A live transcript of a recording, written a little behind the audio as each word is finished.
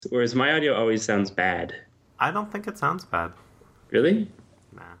Whereas my audio always sounds bad. I don't think it sounds bad. Really?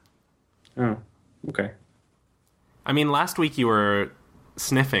 Nah. Oh, okay. I mean, last week you were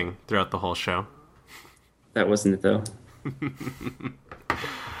sniffing throughout the whole show. That wasn't it, though.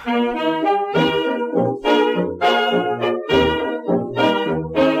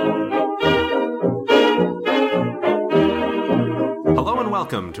 Hello and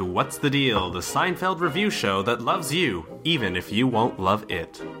welcome to What's the Deal, the Seinfeld review show that loves you, even if you won't love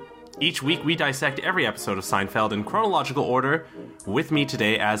it. Each week we dissect every episode of Seinfeld in chronological order. With me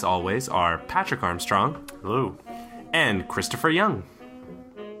today, as always, are Patrick Armstrong. Hello. And Christopher Young.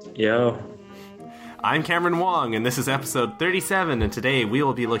 Yo. I'm Cameron Wong, and this is episode 37, and today we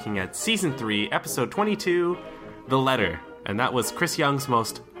will be looking at Season 3, Episode 22, The Letter. And that was Chris Young's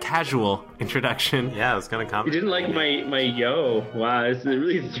most casual introduction. Yeah, I was gonna You comment. didn't like my yo. Wow, it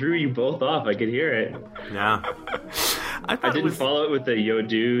really threw you both off. I could hear it. Yeah, I I didn't follow it with the yo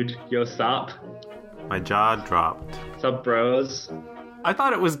dude, yo sop, my jaw dropped. sup bros. I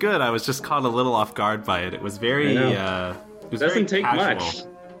thought it was good. I was just caught a little off guard by it. It was very, I it was Doesn't very take casual. much.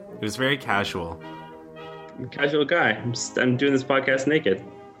 It was very casual. I'm a casual guy. I'm doing this podcast naked.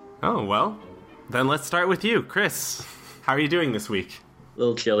 Oh, well, then let's start with you, Chris. How are you doing this week? A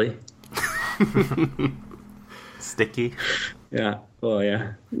little chilly. Sticky. Yeah. Oh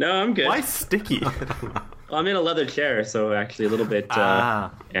yeah. No, I'm good. Why sticky? Well, I'm in a leather chair, so actually a little bit.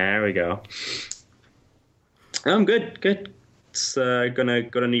 There we go. I'm good. Good. It's gonna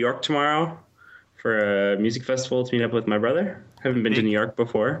go to New York tomorrow for a music festival to meet up with my brother. Haven't been to Big- New York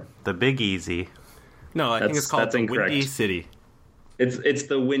before. The Big Easy. No, I think it's called That's the incorrect. Windy City. It's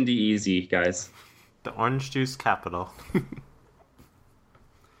the Windy Easy, guys. The orange juice capital.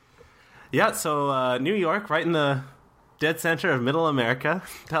 Yeah, so New York, right in the dead center of Middle America.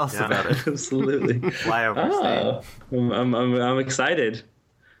 Tell us Yeah. about it. Absolutely. Flyover state. Oh, I'm excited.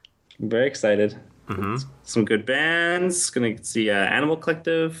 I'm very excited. Mm-hmm. Some good bands. Gonna see Animal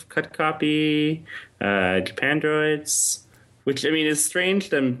Collective, Cut Copy, Japandroids. Which, I mean, is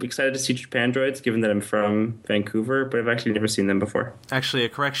strange that I'm excited to see Japandroids, given that I'm from Vancouver, but I've actually never seen them before. Actually, a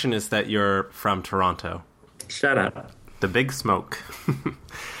correction is that you're from Toronto. Shut up. The Big Smoke.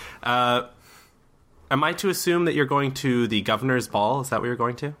 Am I to assume that you're going to the Governor's Ball? Is that what you're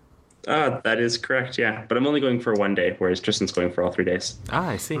going to? That is correct, yeah. But I'm only going for one day, whereas Tristan's going for all 3 days. Ah,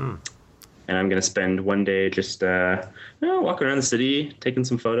 I see. And I'm going to spend one day just walking around the city, taking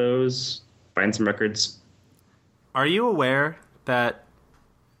some photos, buying some records. Are you aware that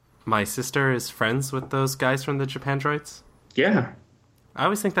my sister is friends with those guys from the Japandroids? Yeah. I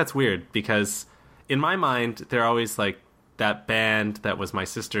always think that's weird because in my mind, they're always like that band that was my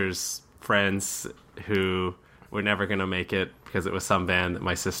sister's friends who were never going to make it because it was some band that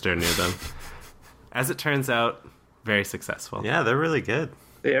my sister knew them. As it turns out, very successful. Yeah, they're really good.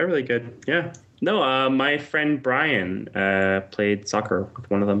 They are really good, yeah. No, my friend Brian played soccer with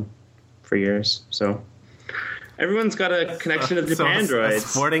one of them for years, so... Everyone's got a connection to So, a Japandroids.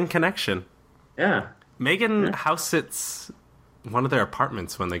 sporting connection. Yeah. Megan house sits one of their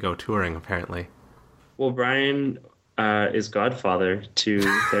apartments when they go touring, apparently. Well, Brian is godfather to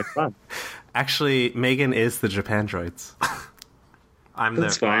their club. Actually, Megan is the Japandroids. I'm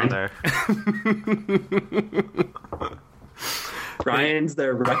That's their fine. father. Brian's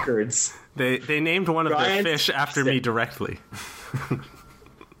their records. They named one of Brian's their fish after me directly.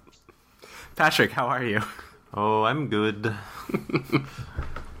 Patrick, how are you? Oh, I'm good.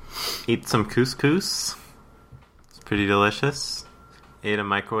 Eat some couscous. It's pretty delicious. Ate a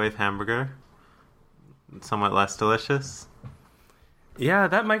microwave hamburger. Somewhat less delicious. Yeah,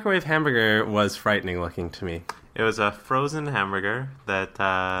 that microwave hamburger was frightening looking to me. It was a frozen hamburger that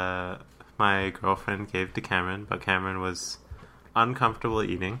my girlfriend gave to Cameron, but Cameron was uncomfortable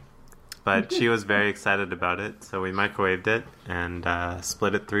eating. But she was very excited about it, so we microwaved it and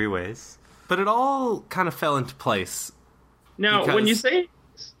split it 3 ways. But it all kind of fell into place. Now, Because- when you say...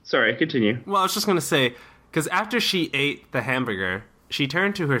 Sorry, continue. Well, I was just going to say, because after she ate the hamburger, she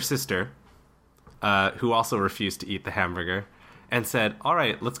turned to her sister, who also refused to eat the hamburger, and said, all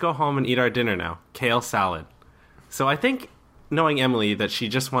right, let's go home and eat our dinner now. Kale salad. So I think, knowing Emily, that she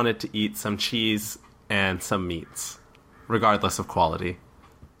just wanted to eat some cheese and some meats, regardless of quality.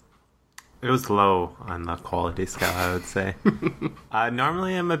 It was low on the quality scale, I would say.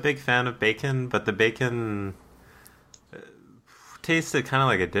 Normally I'm a big fan of bacon, but the bacon tasted kind of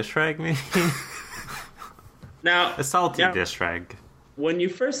like a dish rag, maybe? Now, A salty yeah, dish rag. when you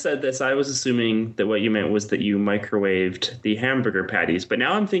first said this, I was assuming that what you meant was that you microwaved the hamburger patties. But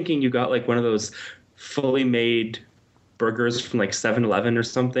now I'm thinking you got like one of those fully made burgers from like 7-Eleven or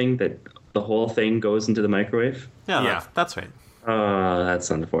something that the whole thing goes into the microwave. Yeah, Yeah. that's right. Oh, that's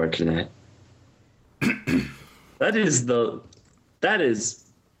unfortunate. That is.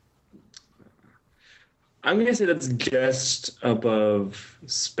 I'm gonna say that's just above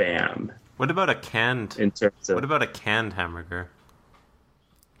Spam What about a canned? in terms of. What about a canned hamburger?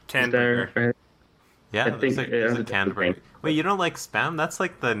 Canned there, burger. Yeah, I there's think there's a it's canned the burger. same. Wait, you don't like Spam? That's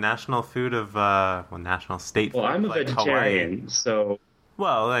like the national food of national state. Well, food I'm a of, like, vegetarian, Hawaii. so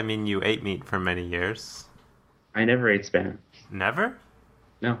Well, I mean, you ate meat for many years. I never ate Spam. Never?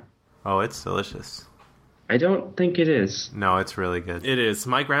 No, Oh, it's delicious. I don't think it is. No, it's really good. It is.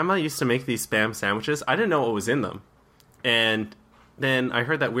 My grandma used to make these Spam sandwiches. I didn't know what was in them. And then I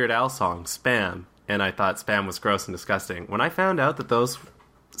heard that Weird Al song, Spam, and I thought Spam was gross and disgusting. When I found out that those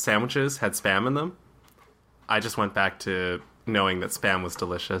sandwiches had Spam in them, I just went back to knowing that Spam was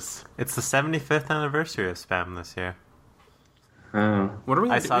delicious. It's the 75th anniversary of Spam this year. Oh, What are we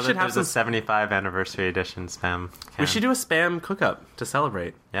I gonna do? saw We that should have there's some. a 75 anniversary edition Spam. We can. should do a Spam cook-up to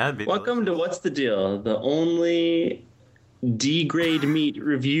celebrate. Yeah, it'd be welcome to What's the Deal, the only D-grade meat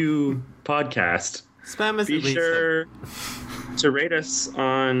review podcast. Spam is Be at least sure to rate us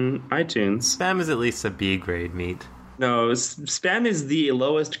on iTunes. Spam is at least a B grade meat. No, Spam is the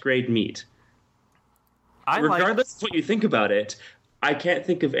lowest grade meat. Regardless of what you think about it, I can't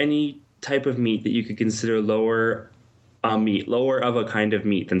think of any type of meat that you could consider lower of a kind of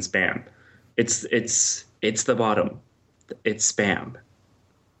meat than Spam. It's the bottom. It's Spam.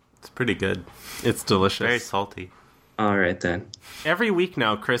 It's pretty good. It's delicious. Very salty. All right then. Every week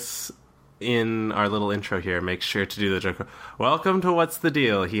now, Chris, in our little intro here, makes sure to do the joke. Welcome to What's the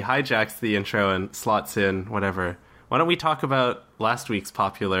Deal? He hijacks the intro and slots in whatever. Why don't we talk about last week's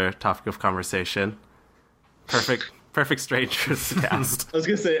popular topic of conversation? Perfect Strangers cast. I was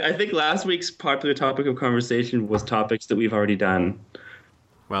gonna say, I think last week's popular topic of conversation was topics that we've already done.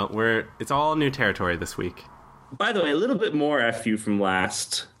 Well, it's all new territory this week. By the way, a little bit more FU from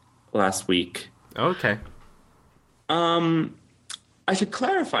last week. Okay. I should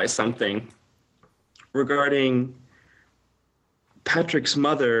clarify something regarding Patrick's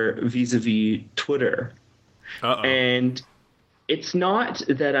mother vis-a-vis Twitter. Uh-oh. And it's not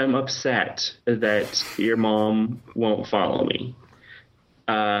that I'm upset that your mom won't follow me.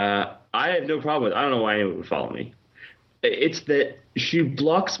 I have no problem with it. I don't know why anyone would follow me. It's that she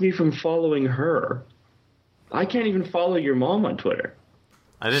blocks me from following her. I can't even follow your mom on Twitter.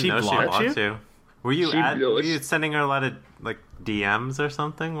 I didn't She know she blocked blocked you? you. Were you She- were you sending her a lot of like DMs or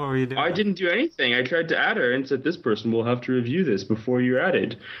something? What were you doing? I didn't do anything. I tried to add her and said, this person will have to review this before you're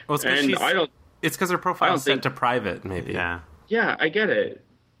added. Well, it's 'cause And she's- I don't... It's because her I profile's don't set think- to private, maybe. Yeah. Yeah, I get it.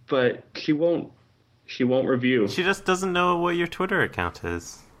 But she won't review. She just doesn't know what your Twitter account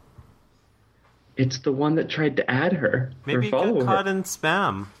is. It's the one that tried to add her. Maybe or you follow got caught her. in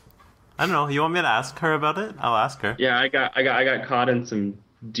spam. I don't know. You want me to ask her about it? I'll ask her. Yeah, I got caught in some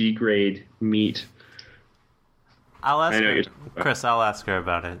D-grade meat. I'll ask I know her. you're talking about. Chris, I'll ask her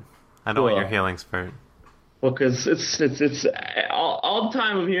about it. I don't want Cool. your healings for it. Well, because it's all the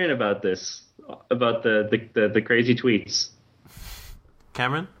time I'm hearing about this, about the crazy tweets.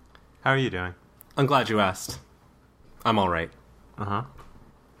 Cameron, how are you doing? I'm glad you asked. I'm all right. Uh huh.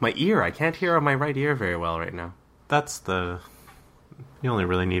 My ear, I can't hear on my right ear very well right now. That's the. You only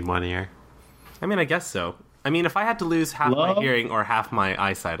really need one ear. I mean, I guess so. I mean, if I had to lose half Hello? my hearing or half my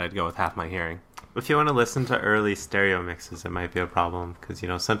eyesight, I'd go with half my hearing. If you want to listen to early stereo mixes, it might be a problem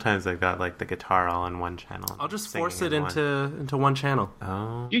because sometimes they've got like the guitar all on one channel. I'll just singing force it in one. into one channel.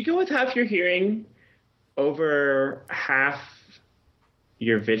 Oh. You go with half your hearing over half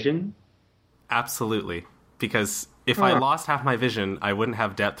your vision. Absolutely. Because if I Huh. lost half my vision, I wouldn't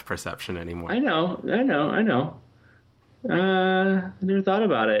have depth perception anymore. I know. I never thought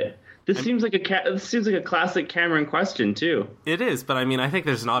about it. This seems like a classic Cameron question too. It is, but I mean, I think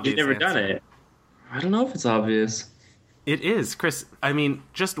there's an obvious You've never answer. done it. I don't know if it's obvious. It is, Chris. I mean,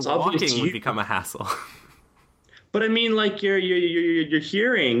 just It's obvious walking to would you. become a hassle. But I mean, like your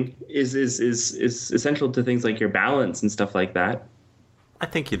hearing is essential to things like your balance and stuff like that. I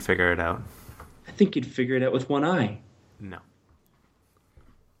think you'd figure it out. I think you'd figure it out with one eye. No.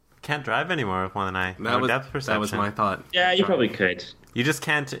 Can't drive anymore with one eye. No depth perception. That was my thought. Yeah, you probably could. You just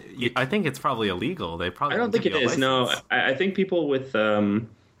can't. I think it's probably illegal. They probably I don't think give it you a is. No, license. I think people with one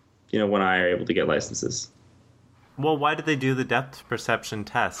eye are able to get licenses. Well, why did they do the depth perception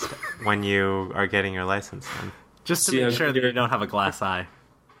test when you are getting your license then? Just to See, make sure that you're- you don't have a glass eye.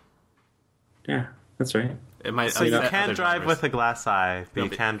 Yeah, that's right. It might. So you upset can't other drive drivers. with a glass eye, but you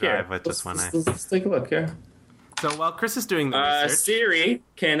but- can drive with just one eye. Let's take a look here. So while Chris is doing the research, Siri,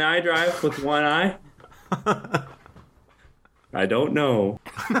 can I drive with one eye? I don't know.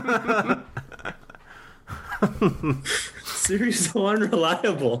 Siri's so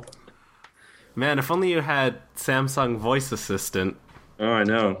unreliable. Man, if only you had Samsung Voice Assistant. Oh, I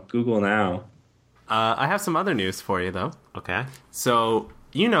know. Google now. I have some other news for you, though. Okay. So,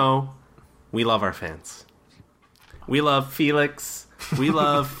 we love our fans. We love Felix. We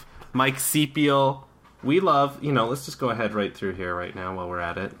love Mike Sepiel. We love, let's just go ahead right through here right now while we're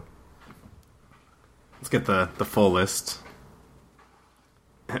at it. Let's get the full list.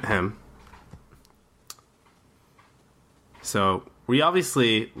 Ahem. So, we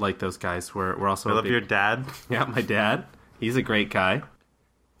obviously like those guys. We're also... I love your dad. Yeah, my dad. He's a great guy.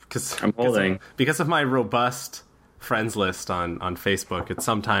 I'm holding. Because of my robust friends list on Facebook, it's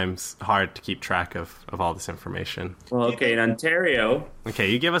sometimes hard to keep track of all this information. Well, okay, in Ontario...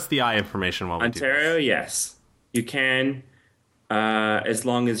 Okay, you give us the eye information while we Ontario, do this. yes. You can, as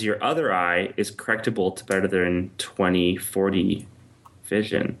long as your other eye is correctable to better than 20/40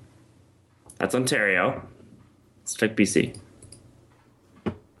 vision. That's Ontario. Let's check BC.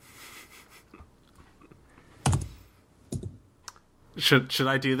 Should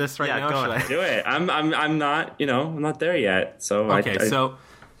I do this right now? Go ahead. Do it. I'm not, I'm not there yet. So Okay, so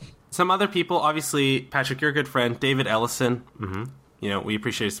some other people, obviously, Patrick, you're a good friend. David Ellison. Mm-hmm. We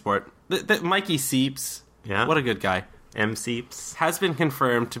appreciate his support. Mikey Seeps. Yeah. What a good guy. M. Seeps. Has been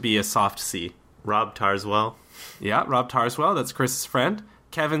confirmed to be a soft C. Rob Tarswell. Yeah, Rob Tarswell. That's Chris's friend.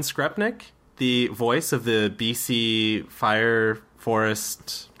 Kevin Skrepnik, the voice of the BC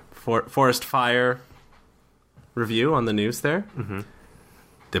Forest Fire review on the news there. Mm-hmm.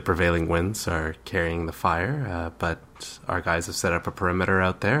 The prevailing winds are carrying the fire, but our guys have set up a perimeter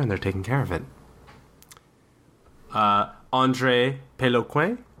out there, and they're taking care of it. Andre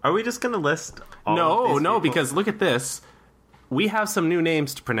Peloquin. Are we just going to list all of these people? Because look at this. We have some new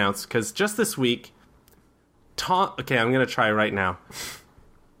names to pronounce, because just this week... Okay, I'm going to try right now.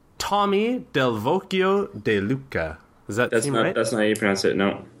 Tommy Del Vecchio De Luca. Does that seem right? That's not how you pronounce it,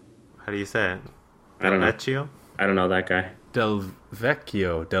 no. How do you say it? I don't know. Vecchio? I don't know that guy. Del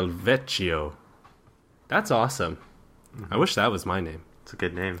Vecchio. That's awesome. Mm-hmm. I wish that was my name. It's a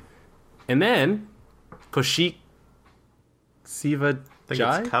good name. And then, Kaushik Sivajai? I think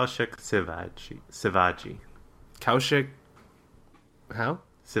it's Kaushik Sivaji. Kaushik... How?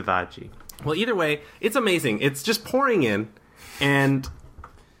 Sivaji. Well, either way, it's amazing. It's just pouring in, and...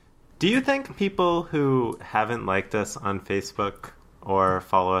 Do you think people who haven't liked us on Facebook or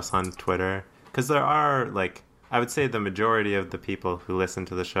follow us on Twitter... Because there are, I would say the majority of the people who listen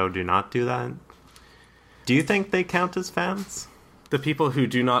to the show do not do that. Do you think they count as fans? The people who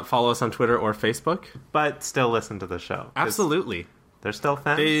do not follow us on Twitter or Facebook? But still listen to the show. Absolutely. They're still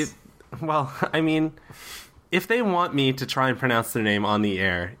fans? If they want me to try and pronounce their name on the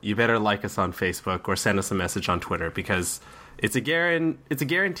air, you better like us on Facebook or send us a message on Twitter, because it's a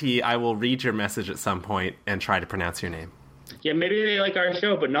guarantee I will read your message at some point and try to pronounce your name. Yeah, maybe they like our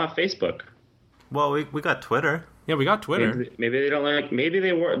show, but not Facebook. Well, we got Twitter. Yeah, we got Twitter. Maybe they don't like. Maybe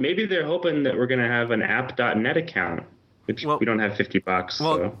they're hoping that we're gonna have an app.net account, which we don't have $50.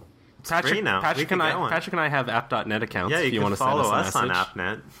 Well, so Patrick, now. Patrick and I have app.net accounts. Yeah, if you can want to follow send us a on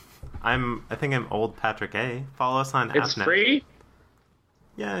message. AppNet. I think I'm old Patrick A. Follow us on it's AppNet. free.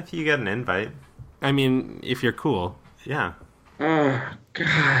 Yeah, if you get an invite. I mean, if you're cool. Yeah. Oh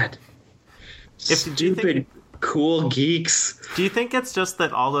God! Stupid cool geeks. Do you think it's just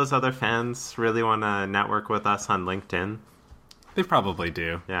that all those other fans really want to network with us on LinkedIn? They probably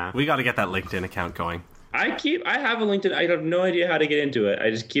do. Yeah. We got to get that LinkedIn account going. I have a LinkedIn. I have no idea how to get into it.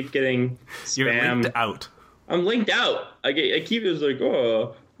 I just keep getting spam. You're linked out. I'm linked out. I keep just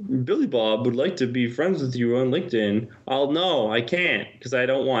Billy Bob would like to be friends with you on LinkedIn. No, I can't, because I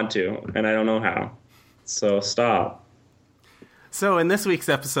don't want to, and I don't know how. So stop. So in this week's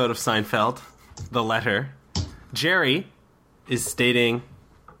episode of Seinfeld, The Letter, Jerry is dating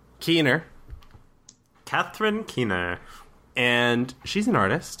Keener. Catherine Keener. And she's an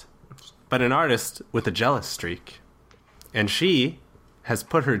artist, but an artist with a jealous streak. And she has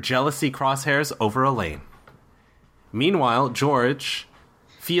put her jealousy crosshairs over Elaine. Meanwhile, George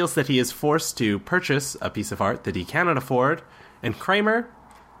feels that he is forced to purchase a piece of art that he cannot afford, and Kramer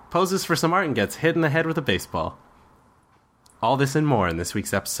poses for some art and gets hit in the head with a baseball. All this and more in this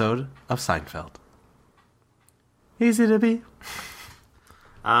week's episode of Seinfeld. Easy to be.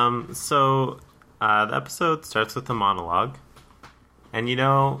 The episode starts with a monologue. And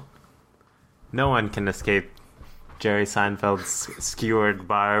no one can escape Jerry Seinfeld's skewered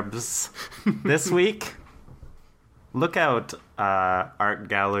barbs. This week, look out, art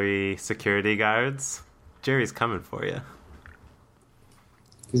gallery security guards. Jerry's coming for you.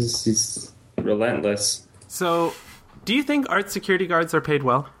 He's relentless. So, do you think art security guards are paid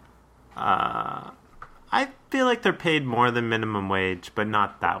well? I feel like they're paid more than minimum wage, but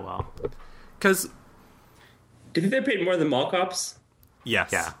not that well. Because Do you think they're paid more than mall cops? yes,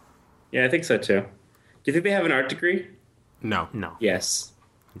 Yeah. Yeah, I think so too. Do you think they have an art degree? no, No. Yes.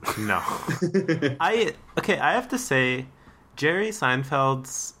 No. I have to say, Jerry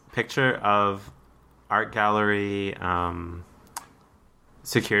Seinfeld's picture of art gallery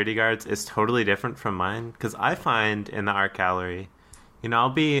security guards is totally different from mine, because I find in the art gallery, I'll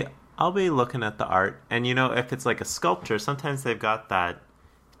be looking at the art, and if it's like a sculpture, sometimes they've got that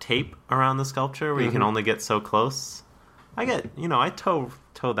tape around the sculpture where you can only get so close. I get, I toe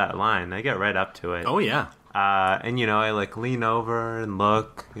that line. I get right up to it. Oh yeah. And I like lean over and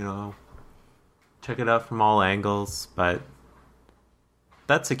look, check it out from all angles, but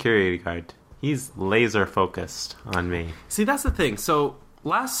that security guard, he's laser focused on me. See, that's the thing. So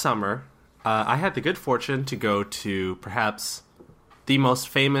last summer, I had the good fortune to go to perhaps the most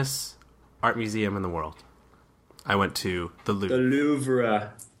famous art museum in the world. I went to the Louvre. The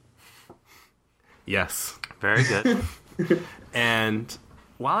Louvre. Yes. Very good. And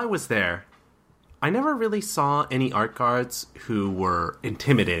while I was there, I never really saw any art guards who were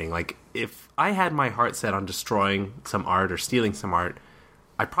intimidating. Like, if I had my heart set on destroying some art or stealing some art,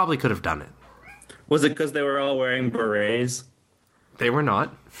 I probably could have done it. Was it because they were all wearing berets? They were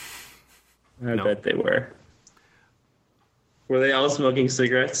not. I No. bet they were. Were they all smoking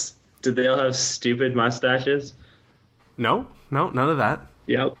cigarettes? Did they all have stupid mustaches? No, none of that.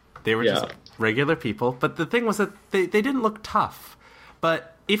 Yep. They were Yeah. just regular people. But the thing was that they didn't look tough.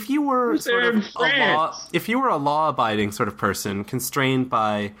 But if you were sort They're of in a law-abiding sort of person, constrained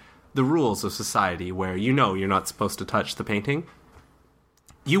by the rules of society, where you're not supposed to touch the painting,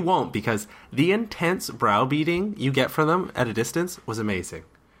 you won't, because the intense browbeating you get from them at a distance was amazing.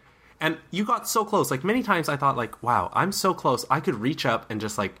 And you got so close. Like, many times I thought, like, wow, I'm so close. I could reach up and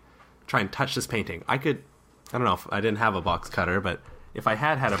just, like, try and touch this painting. I don't know if I didn't have a box cutter, but if I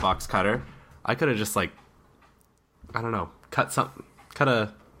had a box cutter, I could have just, like, I don't know, cut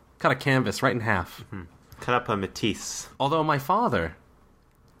a canvas right in half. Cut up a Matisse. Although my father,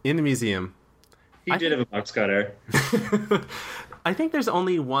 in the museum, He did have a box cutter. I think there's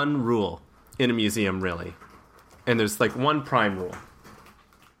only one rule in a museum, really. And there's, like, one prime rule.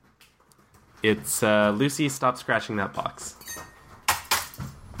 It's, Lucy, stop scratching that box.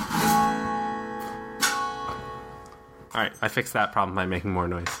 Alright, I fixed that problem by making more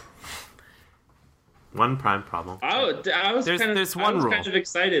noise. One prime problem. I was There's one rule. kind of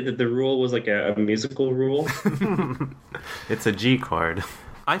excited that the rule was like a musical rule. It's a G chord.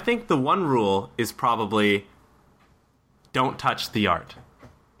 I think the one rule is probably don't touch the art.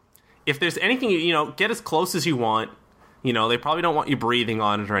 If there's anything, get as close as you want. They probably don't want you breathing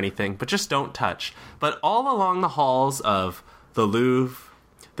on it or anything, but just don't touch. But all along the halls of the Louvre,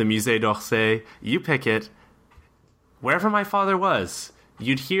 the Musée d'Orsay, you pick it, wherever my father was,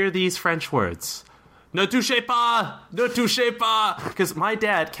 you'd hear these French words. Ne touchez pas! Ne touchez pas! Because my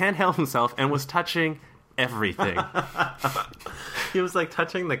dad can't help himself and was touching everything. He was like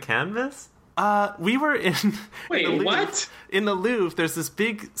touching the canvas? We were in... Wait, in the Louvre. what? In the Louvre, there's this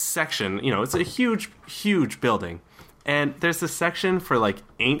big section, it's a huge, huge building. And there's this section for, like,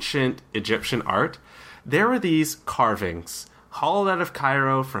 ancient Egyptian art. There were these carvings, hauled out of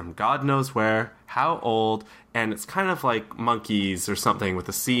Cairo from God knows where, how old, and it's kind of like monkeys or something with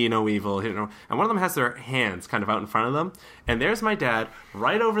a see no evil, and one of them has their hands kind of out in front of them, and there's my dad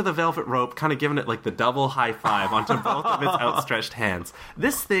right over the velvet rope, kind of giving it like the double high five onto both of its outstretched hands.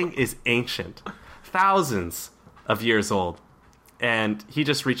 This thing is ancient, thousands of years old, and he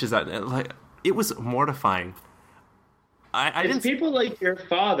just reaches out, and, like, it was mortifying. I It's didn't. people like your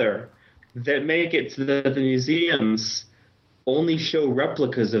father that make it so that the museums only show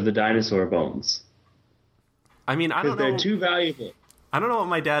replicas of the dinosaur bones. I mean, I Because don't know. they're too valuable. I don't know what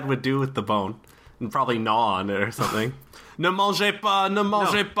my dad would do with the bone, and probably gnaw on it or something. Ne mangez pas, ne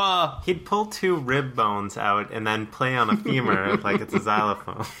mangez pas. He'd pull two rib bones out and then play on a femur like it's a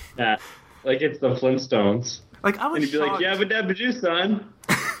xylophone. Yeah, like it's the Flintstones. Like, I was And he'd be like, shocked. yeah, but dabba do, son.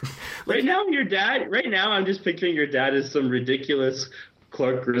 Right now I'm just picturing your dad as some ridiculous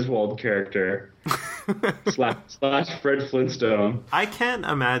Clark Griswold character. slash Fred Flintstone. I can't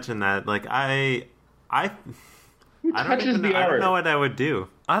imagine that. Like, I Who don't touches even know, the I art? don't know what I would do.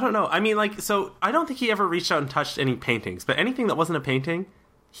 I don't know. I mean, like, so I don't think he ever reached out and touched any paintings, but anything that wasn't a painting,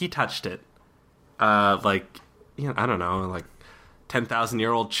 he touched it. Like, I don't know, like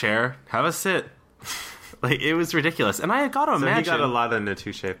 10,000-year-old chair. Have a sit. Like, it was ridiculous. And I got to So Oh, imagine. he got a lot of ne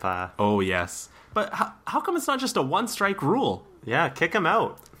touche pas. Oh, yes. But how come it's not just a one-strike rule? Yeah, kick him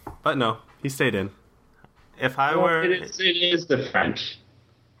out. But no, he stayed in. If I Well, were... it is the French.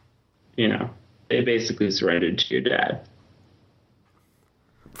 They basically surrendered to your dad.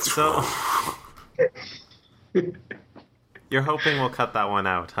 So you're hoping we'll cut that one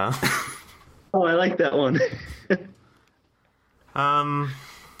out, huh? Oh, I like that one.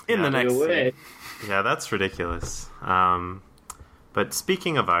 In the next scene. Yeah, that's ridiculous. But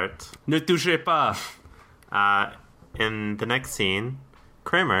speaking of art, Ne touchez pas. in the next scene,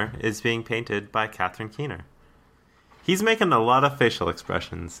 Kramer is being painted by Catherine Keener. He's making a lot of facial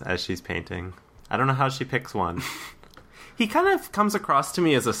expressions as she's painting. I don't know how she picks one. He kind of comes across to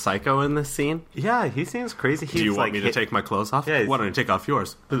me as a psycho in this scene. Yeah, he seems crazy. Do you want me to take my clothes off? Yeah, why don't you take off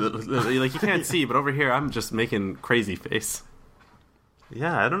yours? Like, you can't see, but over here I'm just making crazy face.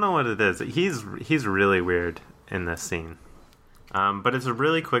 Yeah, I don't know what it is. He's really weird in this scene. But it's a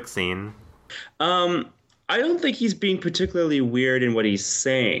really quick scene. I don't think he's being particularly weird in what he's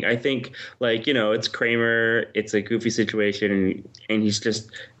saying. I think, like, you know, it's Kramer, it's a goofy situation, and he's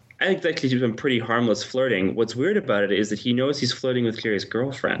just... I think that he's been pretty harmless flirting. What's weird about it is that he knows he's flirting with Carrie's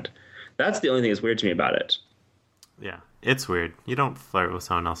girlfriend. That's the only thing that's weird to me about it. Yeah, it's weird. You don't flirt with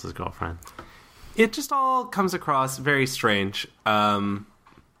someone else's girlfriend. It just all comes across very strange. Although,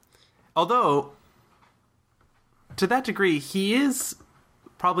 to that degree, he is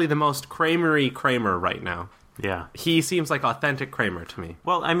probably the most Kramer-y Kramer right now. Yeah. He seems like authentic Kramer to me.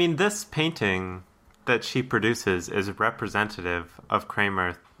 Well, I mean, this painting that she produces is representative of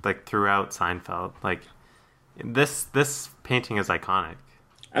Kramer, like, throughout Seinfeld. Like, this painting is iconic.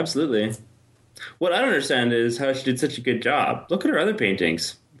 Absolutely. What I don't understand is how she did such a good job. Look at her other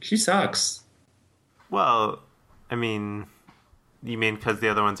paintings. She sucks. Well, I mean, you mean because the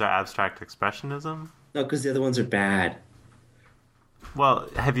other ones are abstract expressionism? No, because the other ones are bad. Well,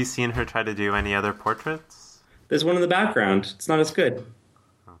 have you seen her try to do any other portraits? There's one in the background. It's not as good.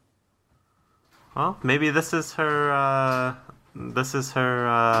 Well, maybe this is her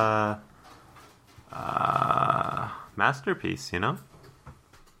masterpiece, you know?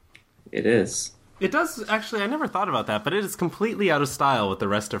 It is. It does, actually, I never thought about that, but it is completely out of style with the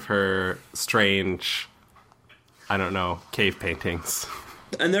rest of her strange, I don't know, cave paintings.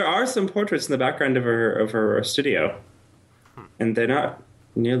 And there are some portraits in the background of her studio. And they're not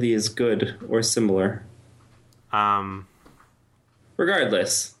nearly as good or similar.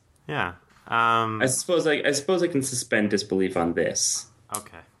 Regardless. Yeah. I suppose I can suspend disbelief on this.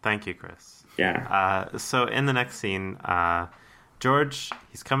 Okay. Thank you, Chris. Yeah. So in the next scene, George,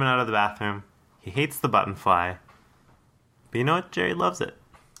 he's coming out of the bathroom. He hates the button fly. But you know what? Jerry loves it.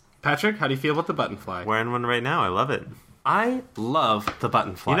 Patrick, how do you feel about the button fly? Wearing one right now. I love it. I love the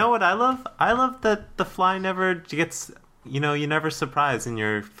button fly. You know what I love? I love that the fly never gets... You know, you never surprise and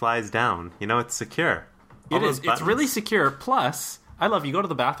your fly's down. You know, it's secure. It is. It's really secure. Plus, I love you go to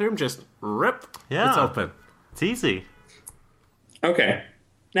the bathroom, just rip. Yeah. It's open. It's easy. Okay.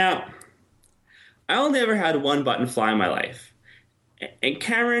 Now, I only ever had one button fly in my life. And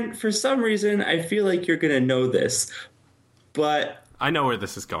Cameron, for some reason, I feel like you're going to know this. But... I know where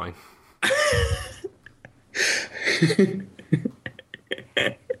this is going.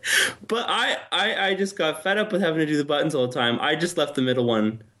 But I just got fed up with having to do the buttons all the time. I just left the middle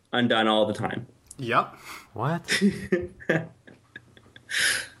one undone all the time. Yep. What?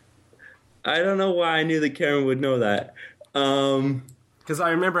 I don't know why I knew that Karen would know that. Because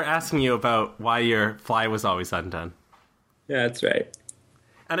I remember asking you about why your fly was always undone. Yeah, that's right.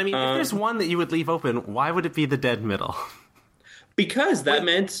 And I mean, if there's one that you would leave open, why would it be the dead middle? Because that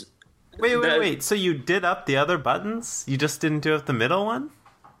meant... Wait. So you did up the other buttons? You just didn't do up the middle one?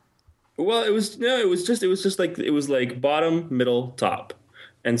 Well, it was like bottom, middle, top.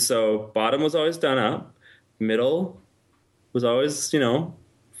 And so bottom was always done up. Middle was always,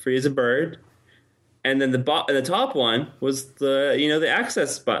 free as a bird. And then the top one was the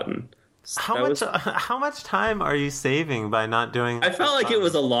access button. How much time are you saving by not doing? I felt like it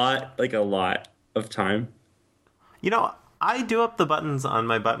was a lot of time. I do up the buttons on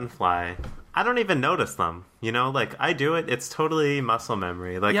my button fly. I don't even notice them. I do it. It's totally muscle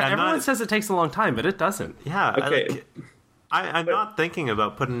memory. Everyone says it takes a long time, but it doesn't. Yeah. Okay. I'm not thinking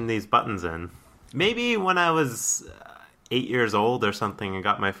about putting these buttons in. Maybe when I was 8 years old or something and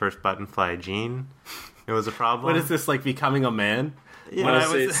got my first button fly jean, it was a problem. What is this, like becoming a man? Yeah,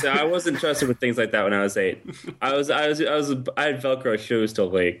 I wasn't trusted with things like that when I was 8. I had Velcro shoes till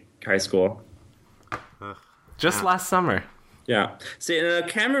like high school. Just last summer. Yeah. See,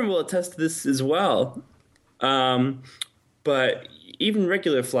 Cameron will attest to this as well. But even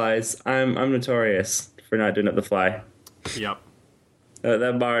regular flies, I'm notorious for not doing up the fly. Yep.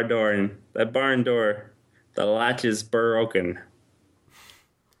 That barn door, the latch is broken.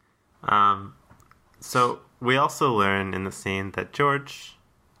 So we also learn in the scene that George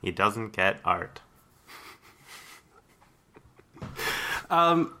he doesn't get art.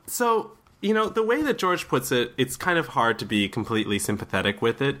 So, the way that George puts it, it's kind of hard to be completely sympathetic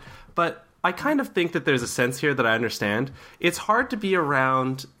with it, but I kind of think that there's a sense here that I understand. It's hard to be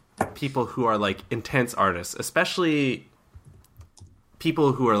around people who are, like, intense artists, especially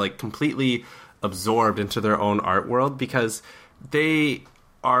people who are, like, completely absorbed into their own art world, because they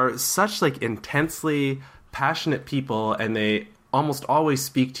are such, like, intensely passionate people, and they almost always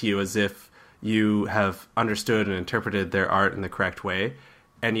speak to you as if you have understood and interpreted their art in the correct way.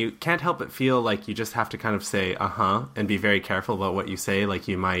 And you can't help but feel like you just have to kind of say, and be very careful about what you say, like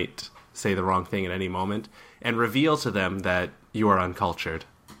you might say the wrong thing at any moment, and reveal to them that you are uncultured.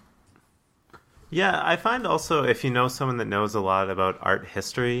 Yeah, I find also if you know someone that knows a lot about art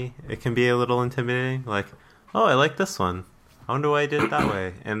history, it can be a little intimidating. Like, oh, I like this one. I wonder why I did it that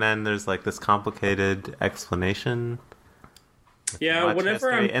way. And then there's like this complicated explanation. Yeah, whenever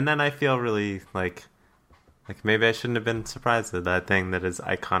And then I feel really like maybe I shouldn't have been surprised at that thing that is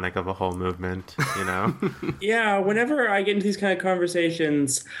iconic of a whole movement, Yeah, whenever I get into these kind of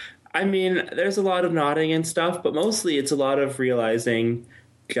conversations, I mean, there's a lot of nodding and stuff, but mostly it's a lot of realizing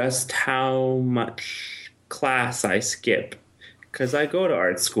just how much class I skip. Because I go to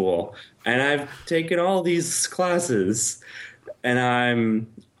art school, and I've taken all these classes, and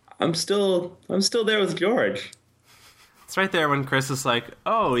I'm still there with George. It's right there when Chris is like,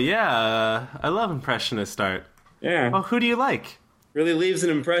 oh, yeah, I love Impressionist art. Yeah. Oh, who do you like? Really leaves an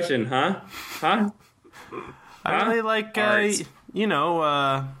impression, huh? I really like,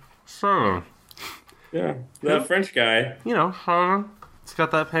 so... Yeah, that French guy. It's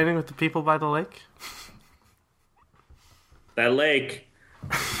got that painting with the people by the lake. That lake.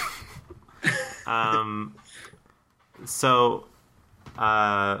 Back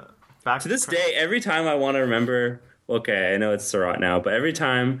to this day, every time I want to remember... Okay, I know it's Seurat now, but every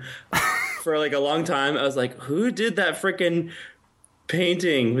time, for like a long time, I was like, who did that frickin'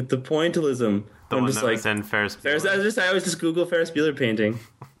 painting with the pointillism? The one that was in Ferris Bueller. I always just Google Ferris Bueller painting.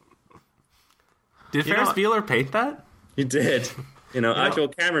 Did Ferris Bueller paint that? He did. Actual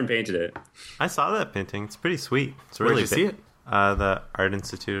Cameron painted it. I saw that painting. It's pretty sweet. It's really Where'd you see it? The Art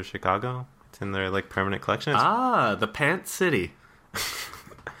Institute of Chicago. It's in their like permanent collection. The Pant City.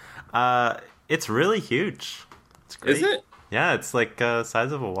 It's really huge. It's great. Is it? Yeah, it's like the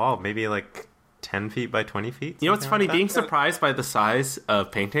size of a wall, maybe like 10 feet by 20 feet. You know what's funny? Being surprised by the size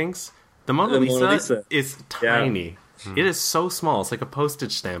of paintings, the Mona Lisa is tiny. Yeah. It is so small. It's like a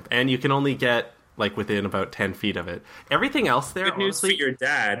postage stamp, and you can only get like within about 10 feet of it. Everything else there, good news for your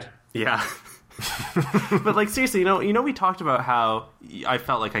dad. Yeah. But like seriously, we talked about how I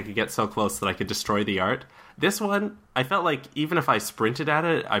felt like I could get so close that I could destroy the art. This one, I felt like even if I sprinted at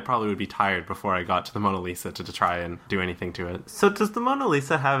it, I probably would be tired before I got to the Mona Lisa to try and do anything to it. So does the Mona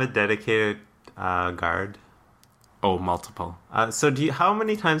Lisa have a dedicated guard? Oh, multiple. So how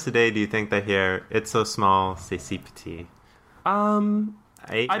many times a day do you think they hear "It's so small, c'est si petit"? 8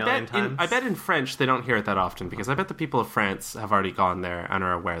 million times? I bet in French they don't hear it that often, because I bet the people of France have already gone there and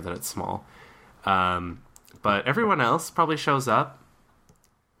are aware that it's small. But everyone else probably shows up,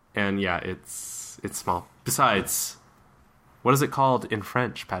 and yeah, it's small. Besides, what is it called in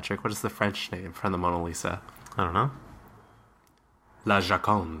French, Patrick? What is the French name for the Mona Lisa? I don't know. La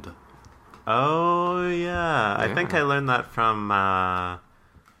Joconde. Oh, yeah. I think I learned that from that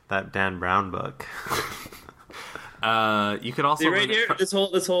Dan Brown book. You could also right here. This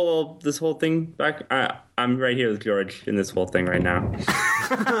whole thing back. I'm right here with George in this whole thing right now.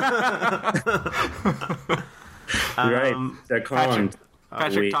 Right,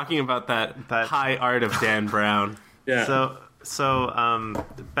 Patrick talking about that high art of Dan Brown. Yeah. So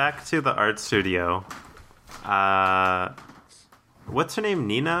back to the art studio. What's her name?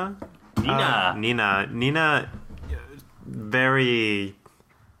 Nina. Nina. Very.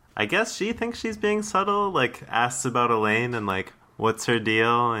 I guess she thinks she's being subtle. Like asks about Elaine and like what's her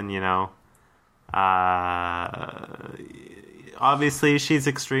deal, and obviously she's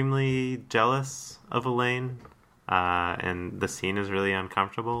extremely jealous of Elaine. And the scene is really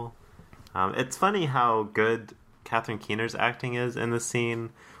uncomfortable. It's funny how good Catherine Keener's acting is in the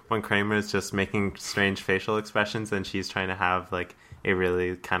scene when Kramer is just making strange facial expressions and she's trying to have like a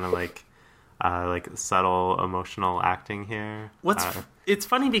really kind of like subtle emotional acting here. It's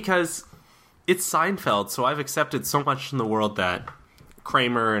funny because it's Seinfeld, so I've accepted so much in the world that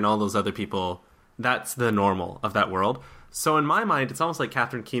Kramer and all those other people, that's the normal of that world. So in my mind, it's almost like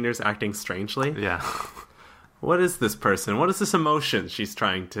Catherine Keener's acting strangely. Yeah. What is this person? What is this emotion she's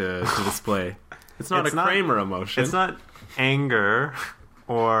trying to display? It's not a Kramer emotion. It's not anger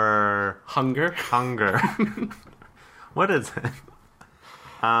or hunger. What is it?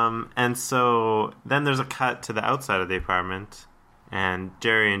 And so then there's a cut to the outside of the apartment, and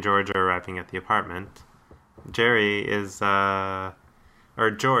Jerry and George are arriving at the apartment. George is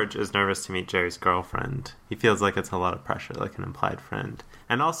nervous to meet Jerry's girlfriend. He feels like it's a lot of pressure, like an implied friend.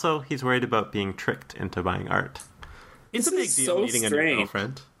 And also, he's worried about being tricked into buying art. It's a big deal meeting a new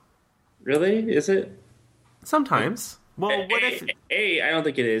girlfriend. Really? Is it? Sometimes. Well, what if... A, I don't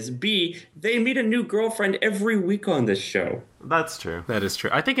think it is. B, they meet a new girlfriend every week on this show. That's true. That is true.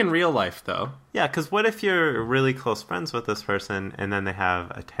 I think in real life, though. Yeah, because what if you're really close friends with this person, and then they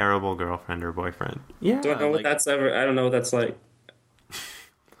have a terrible girlfriend or boyfriend? Yeah. I don't know what that's ever... I don't know what that's like.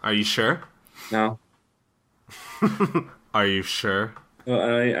 Are you sure? No. Are you sure? Well,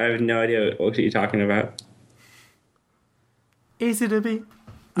 I have no idea what you're talking about. Easy to be.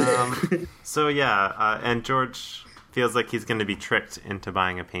 So yeah, and George feels like he's going to be tricked into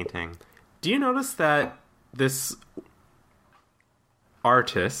buying a painting. Do you notice that this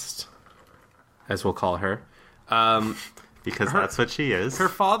artist, as we'll call her, because that's what she is. Her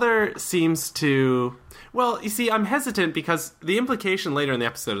father seems to... Well, you see, I'm hesitant because the implication later in the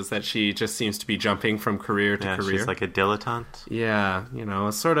episode is that she just seems to be jumping from career to career. She's like a dilettante. Yeah,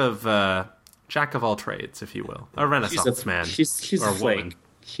 a sort of jack of all trades, if you will. A Renaissance man. She's or a flake. woman.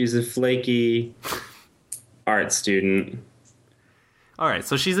 She's a flaky art student. All right,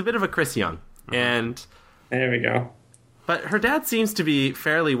 so she's a bit of a Chris Young. Mm-hmm. And there we go. But her dad seems to be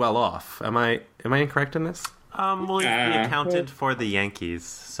fairly well off. Am I incorrect in this? Well, he's the accountant for the Yankees,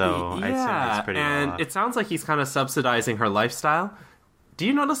 so I assume he's pretty well off. And it sounds like he's kind of subsidizing her lifestyle. Do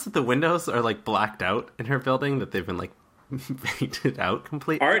you notice that the windows are, like, blacked out in her building? That they've been, like, painted out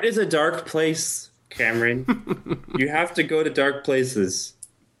completely? Art is a dark place, Cameron. You have to go to dark places.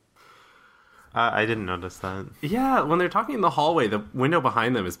 I didn't notice that. Yeah, when they're talking in the hallway, the window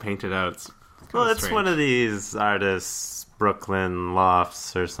behind them is painted out. It's strange. One of these artists, Brooklyn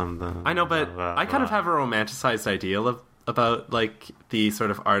lofts or something. I know, but I kind of have a romanticized ideal about like the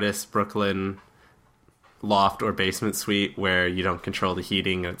sort of artist Brooklyn loft or basement suite where you don't control the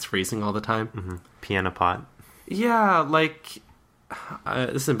heating and it's freezing all the time. Mm-hmm. Piano pot. Yeah, like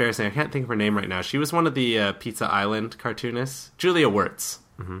this is embarrassing. I can't think of her name right now. She was one of the Pizza Island cartoonists, Julia Wirtz.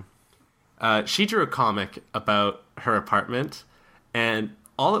 Mm-hmm. She drew a comic about her apartment, and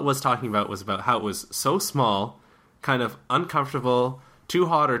all it was talking about was about how it was so small, kind of uncomfortable, too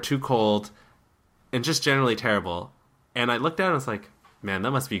hot or too cold, and just generally terrible. And I looked down and was like, man,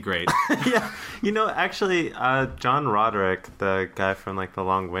 that must be great. Yeah. Actually, John Roderick, the guy from like The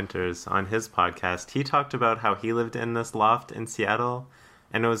Long Winters, on his podcast, he talked about how he lived in this loft in Seattle.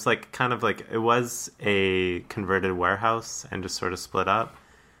 And it was like kind of like, it was a converted warehouse and just sort of split up.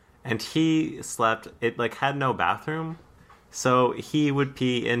 And he slept, it like had no bathroom. So he would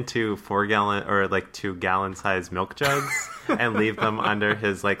pee into 4-gallon or like 2-gallon size milk jugs and leave them under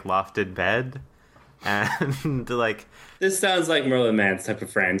his like lofted bed. And like, this sounds like Merlin Mann's type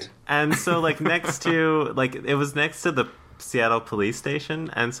of friend. And so like next to like, it was next to the Seattle police station.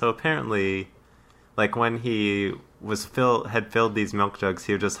 And so apparently like when he had filled these milk jugs,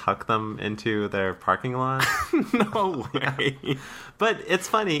 he would just huck them into their parking lot. No way. But it's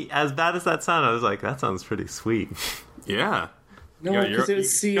funny, as bad as that sounded, I was like, that sounds pretty sweet. Yeah. No, because it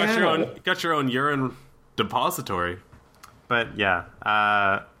was Seattle. Got your own urine depository. But yeah,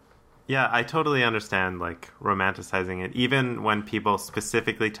 I totally understand like romanticizing it, even when people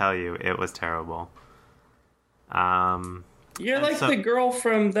specifically tell you it was terrible. You're like the girl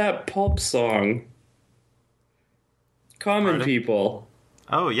from that Pulp song. Common People.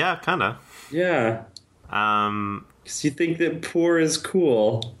 Oh yeah, kinda. Yeah. Because you think that poor is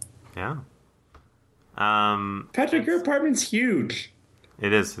cool. Yeah. Patrick, your apartment's huge.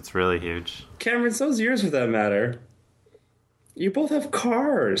 It is. It's really huge. Cameron, so's yours for that matter. You both have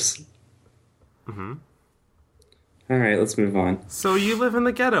cars. Mm-hmm. All right, let's move on. So you live in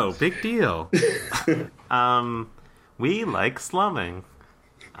the ghetto. Big deal. We like slumming.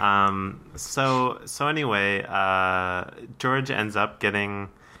 So anyway, George ends up getting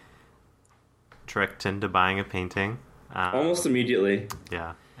tricked into buying a painting. Almost immediately.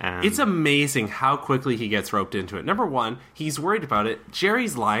 Yeah. And it's amazing how quickly he gets roped into it. Number one, he's worried about it.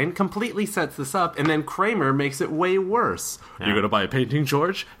 Jerry's line completely sets this up, and then Kramer makes it way worse. Yeah. You're going to buy a painting,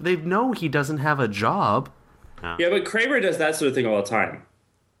 George? They know he doesn't have a job. Yeah, but Kramer does that sort of thing all the time.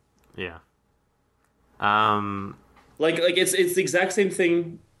 Yeah. Like it's the exact same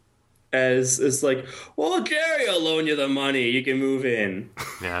thing as like, well, Jerry will loan you the money. You can move in.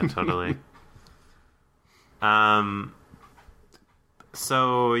 Yeah, totally.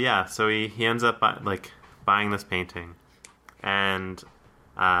 So he ends up buying this painting, and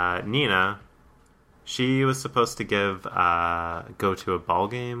Nina, She was supposed to go to a ball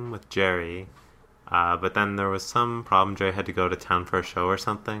game with Jerry, but then there was some problem. Jerry had to go to town for a show or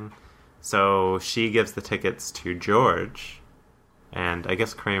something. So she gives the tickets to George and I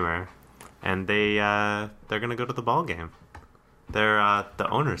guess Kramer, and they're gonna go to the ball game. They're the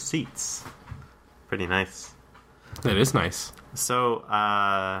owner's seats. Pretty nice. It is nice. So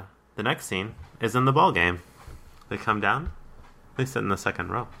the next scene is in the ball game. They come down. They sit in the second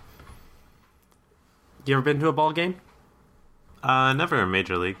row. You ever been to a ball game? Never a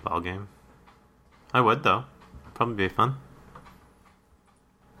major league ball game. I would though. Probably be fun.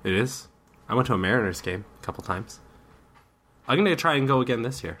 It is. I went to a Mariners game a couple times. I'm going to try and go again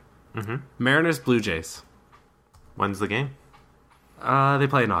this year. Mm-hmm. Mariners, Blue Jays. When's the game? They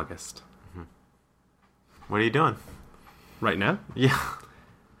play in August. Mm-hmm. What are you doing? Right now? Yeah.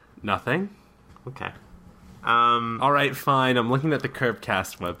 Nothing. Okay. All right, fine. I'm looking at the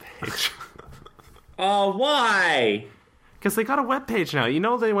Curbcast webpage. Oh, why? Because they got a webpage now. You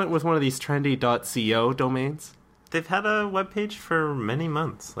know they went with one of these trendy .co domains? They've had a webpage for many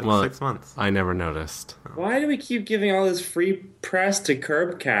months, 6 months. I never noticed. Why do we keep giving all this free press to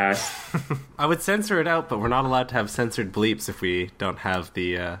Curbcast? I would censor it out, but we're not allowed to have censored bleeps if we don't have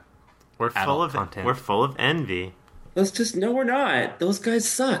the we're full of content. We're full of envy. No, we're not. Those guys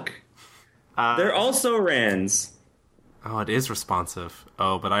suck. They're also Rans. Oh, it is responsive.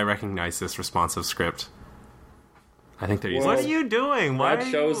 Oh, but I recognize this responsive script. I think they're using... What are you doing? Why That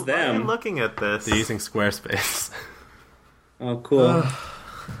shows them. Why are you looking at this? They're using Squarespace. Oh, cool.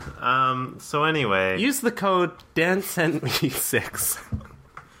 So anyway... Use the code DANCENTME6.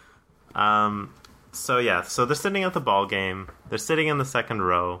 So yeah, so they're sitting at the ball game. They're sitting in the second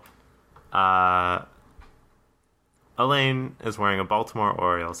row. Elaine is wearing a Baltimore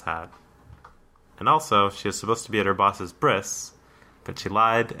Orioles hat. And also, she was supposed to be at her boss's bris, but she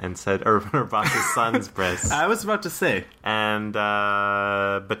lied and said, or her boss's son's bris. I was about to say. And,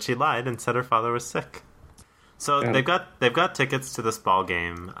 but she lied and said her father was sick. So they've got tickets to this ball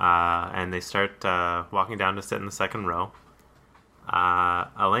game, and they start walking down to sit in the second row.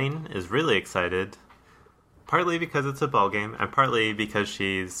 Elaine is really excited, partly because it's a ball game, and partly because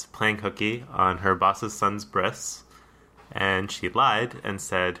she's playing hooky on her boss's son's bris, and she lied and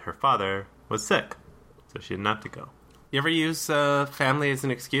said her father was sick, so she didn't have to go. You ever use family as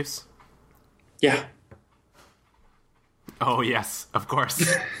an excuse? Yeah. Oh, yes, of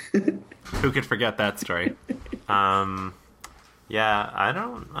course. Who could forget that story? Yeah, I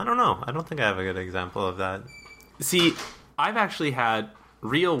don't know. I don't think I have a good example of that. See, I've actually had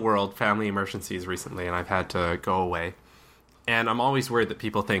real-world family emergencies recently, and I've had to go away. And I'm always worried that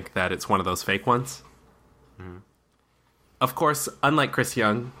people think that it's one of those fake ones. Mm-hmm. Of course, unlike Chris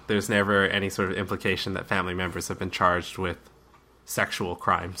Young, there's never any sort of implication that family members have been charged with sexual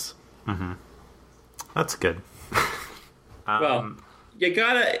crimes. Mm-hmm. That's good. Well, you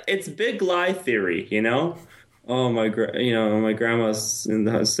gotta. It's big lie theory, you know. Oh my grandma's in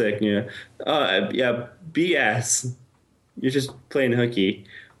the house sick. Yeah, yeah, BS. You're just playing hooky.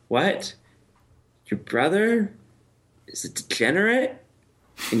 What? Your brother is a degenerate,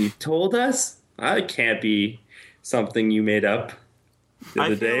 and you told us? That can't be something you made up the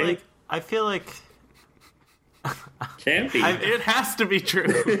other day. I feel like can't be. It has to be true.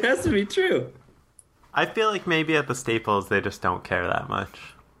 It has to be true. I feel like maybe at the Staples they just don't care that much.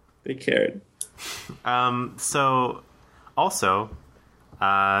 They cared. So, also,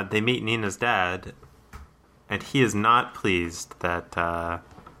 they meet Nina's dad, and he is not pleased that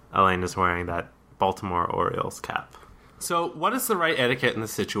Elaine is wearing that Baltimore Orioles cap. So, what is the right etiquette in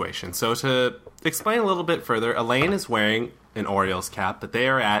this situation? So, to explain a little bit further, Elaine is wearing an Orioles cap, but they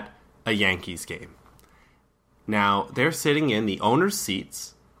are at a Yankees game. Now, they're sitting in the owner's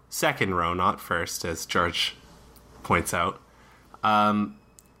seats, second row, not first, as George points out.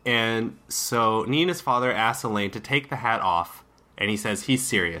 And so Nina's father asks Elaine to take the hat off, and he says he's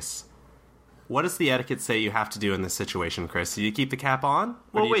serious. What does the etiquette say you have to do in this situation, Chris? Do you keep the cap on,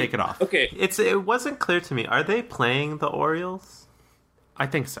 or do you take it off? Okay. It wasn't clear to me. Are they playing the Orioles? I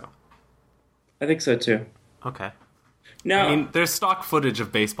think so. I think so, too. Okay. Now, I mean, there's stock footage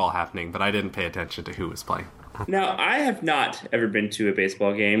of baseball happening, but I didn't pay attention to who was playing. Now, I have not ever been to a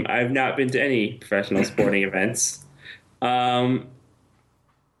baseball game. I have not been to any professional sporting events. And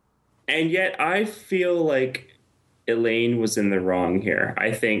yet I feel like Elaine was in the wrong here.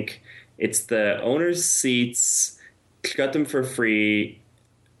 I think it's the owner's seats. She got them for free.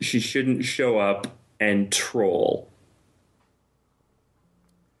 She shouldn't show up and troll.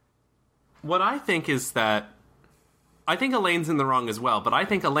 What I think is that I think Elaine's in the wrong as well, but I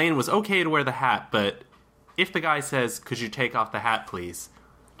think Elaine was okay to wear the hat, but if the guy says, "Could you take off the hat, please?"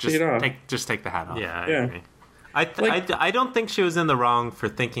 Just take the hat off. Yeah, I agree. I don't think she was in the wrong for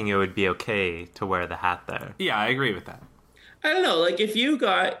thinking it would be okay to wear the hat there. Yeah, I agree with that. I don't know. Like, if you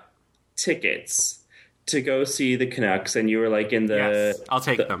got tickets to go see the Canucks and you were like in the... Yes, I'll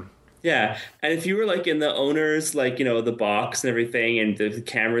take them. Yeah, and if you were like in the owner's, like, you know, the box and everything, and the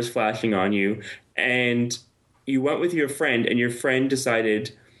camera's flashing on you, and you went with your friend, and your friend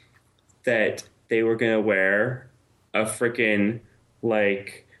decided that they were going to wear a freaking,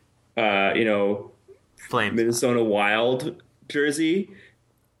 like, you know, Flames. Minnesota Wild jersey.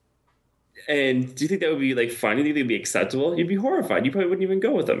 And do you think that would be, like, fun? Do you think it would be acceptable? You'd be horrified. You probably wouldn't even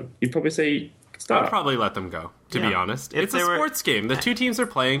go with them. You'd probably say, stop. I'd probably let them go, to be honest. It's a sports game. The two teams are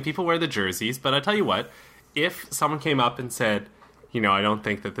playing. People wear the jerseys. But I tell you what, if someone came up and said, you know, I don't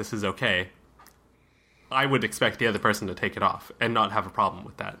think that this is okay, I would expect the other person to take it off and not have a problem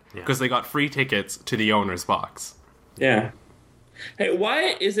with that. Because they got free tickets to the owner's box. Yeah. Hey,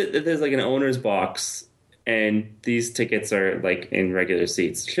 why is it that there's, like, an owner's box and these tickets are, like, in regular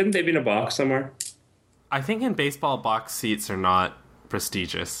seats? Shouldn't they be in a box somewhere? I think in baseball, box seats are not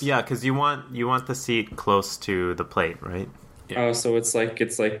prestigious. Yeah, because you want the seat close to the plate, right? Yeah. Oh, so it's like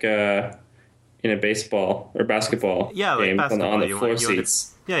in a baseball or basketball game basketball. on the floor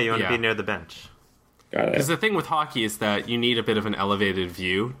seats. You want to be near the bench. Got it. Because the thing with hockey is that you need a bit of an elevated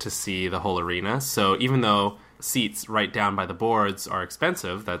view to see the whole arena. So even though seats right down by the boards are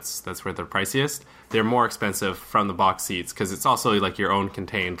expensive, that's where they're priciest, they're more expensive from the box seats because it's also like your own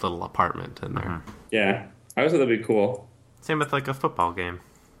contained little apartment in there. Mm-hmm. Yeah, I always thought that'd be cool. Same with like a football game.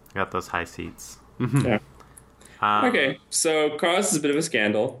 Got those high seats. Yeah. Okay, so causes a bit of a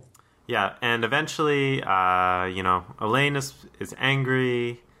scandal. Yeah, and eventually, you know, Elaine is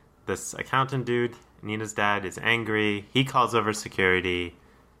angry. This accountant dude, Nina's dad, is angry. He calls over security.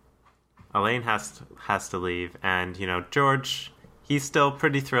 Elaine has to leave, and you know, George, he's still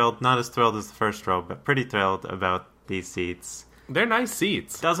pretty thrilled. Not as thrilled as the first row, but pretty thrilled about these seats. They're nice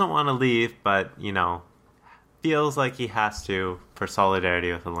seats. Doesn't want to leave, but you know, feels like he has to for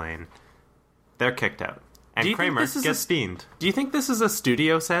solidarity with Elaine. They're kicked out, and Kramer gets beamed. Do you think this is a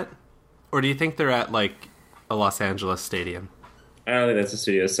studio set, or do you think they're at like a Los Angeles stadium? I don't think that's a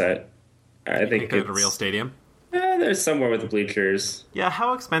studio set. I think they're at a real stadium. There's somewhere with the bleachers. Yeah,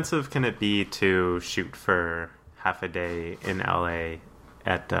 how expensive can it be to shoot for half a day in LA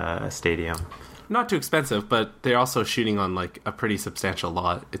at a stadium? Not too expensive, but they're also shooting on like a pretty substantial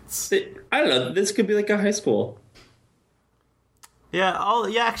lot. I don't know. This could be like a high school. Yeah,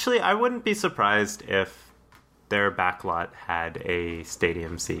 actually, I wouldn't be surprised if their backlot had a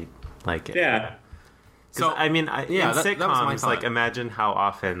stadium seat. Like, yeah. So I mean, in sitcoms, that like imagine how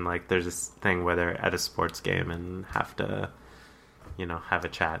often like there's this thing where they're at a sports game and have to, you know, have a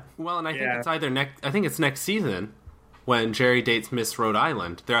chat. Well, and I think it's either next season when Jerry dates Miss Rhode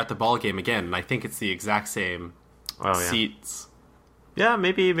Island. They're at the ball game again, and I think it's the exact same seats. Yeah,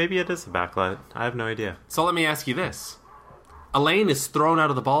 maybe it is a backlot. I have no idea. So let me ask you this: Elaine is thrown out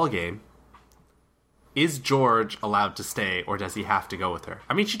of the ball game. Is George allowed to stay, or does he have to go with her?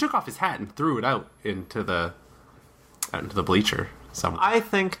 I mean, she took off his hat and threw it out into the bleacher somewhere. I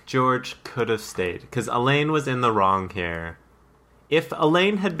think George could have stayed, because Elaine was in the wrong here. If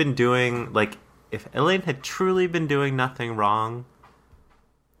Elaine had truly been doing nothing wrong,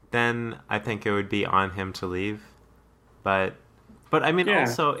 then I think it would be on him to leave. But I mean,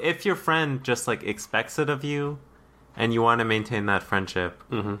 also, if your friend just, like, expects it of you, and you want to maintain that friendship,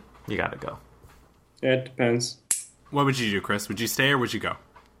 you gotta go. Yeah, it depends. What would you do, Chris? Would you stay or would you go?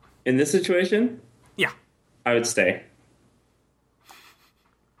 In this situation? Yeah. I would stay.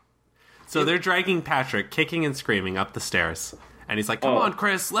 So they're dragging Patrick, kicking and screaming, up the stairs. And he's like, come on,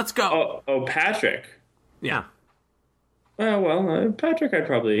 Chris, let's go. Oh, Patrick. Yeah. Well, Patrick, I'd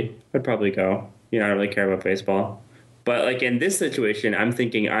probably go. You know, I don't really care about baseball. But, like, in this situation, I'm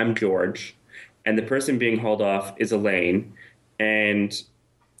thinking I'm George, and the person being hauled off is Elaine, and...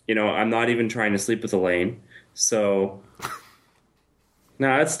 You know, I'm not even trying to sleep with Elaine. So, no,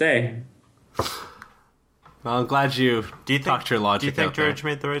 I'd stay. Well, I'm glad you talked your logic. Do you think George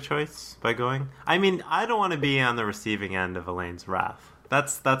made the right choice by going? I mean, I don't want to be on the receiving end of Elaine's wrath.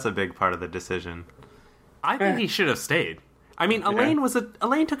 That's a big part of the decision. I think he should have stayed. I mean,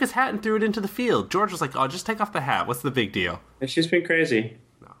 Elaine took his hat and threw it into the field. George was like, "Oh, just take off the hat. What's the big deal?" And she's been crazy.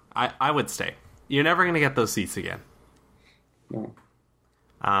 No, I would stay. You're never going to get those seats again. No.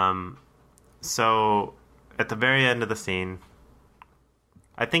 So at the very end of the scene,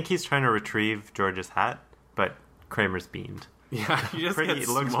 I think he's trying to retrieve George's hat, but Kramer's beamed. Yeah, he just it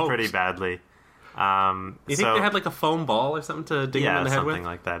looks pretty badly. You think they had like a foam ball or something to dig him in the head with? Something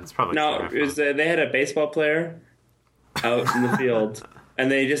like that. It's probably no. They had a baseball player out in the field,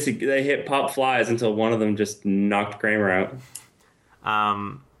 And they hit pop flies until one of them just knocked Kramer out.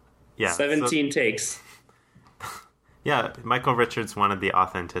 Yeah. 17 takes. Yeah, Michael Richards wanted the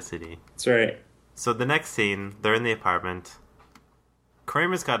authenticity. That's right. So the next scene, they're in the apartment.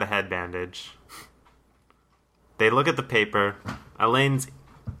 Kramer's got a head bandage. They look at the paper. Elaine's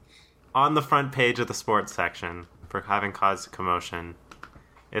on the front page of the sports section for having caused a commotion.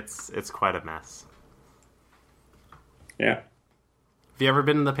 It's quite a mess. Yeah. Have you ever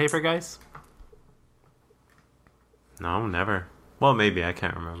been in the paper, guys? No, never. Well, maybe. I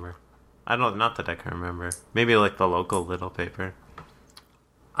can't remember. I don't. Not that I can remember. Maybe like the local little paper.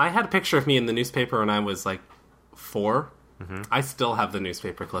 I had a picture of me in the newspaper when I was like 4. Mm-hmm. I still have the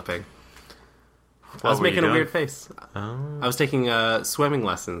newspaper clipping. I was making a weird face. Oh. I was taking swimming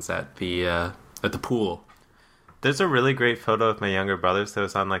lessons at the pool. There's a really great photo of my younger brothers that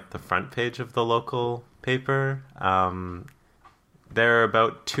was on like the front page of the local paper. They're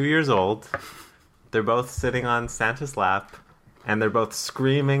about 2 years old. They're both sitting on Santa's lap, and they're both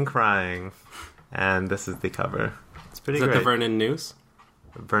screaming, crying. And this is the cover. It's pretty great. Is that the Vernon News?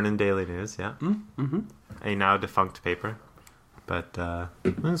 Vernon Daily News, yeah. Mm-hmm. A now defunct paper. But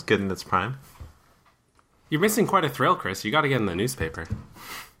it was good in its prime. You're missing quite a thrill, Chris. You got to get in the newspaper.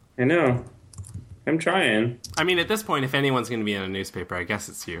 I know. I'm trying. I mean, at this point, if anyone's going to be in a newspaper, I guess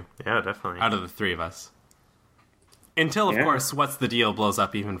it's you. Yeah, definitely. Out of the three of us. Until, of course, What's the Deal blows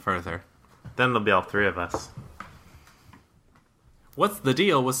up even further. Then it'll be all three of us. What's the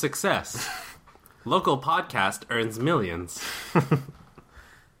deal with success? Local podcast earns millions.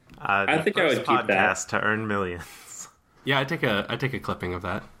 I think I would keep that. To earn millions. Yeah, I take a clipping of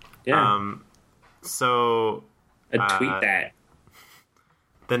that. Yeah. So I'd tweet that.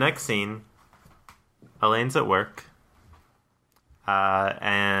 The next scene, Elaine's at work,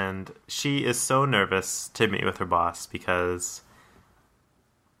 and she is so nervous to meet with her boss because,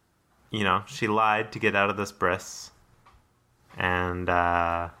 you know, she lied to get out of this bris, and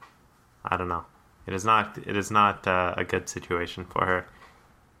I don't know. It is not a good situation for her.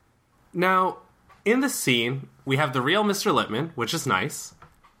 Now, in this scene, we have the real Mr. Lippman, which is nice.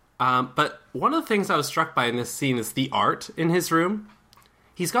 But one of the things I was struck by in this scene is the art in his room.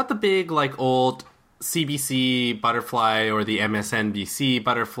 He's got the big, like, old CBC butterfly or the MSNBC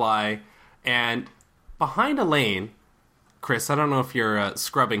butterfly. And behind Elaine, Chris, I don't know if you're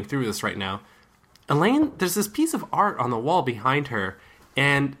scrubbing through this right now. Elaine, there's this piece of art on the wall behind her,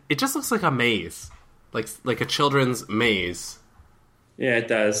 and it just looks like a maze. Like a children's maze. Yeah, it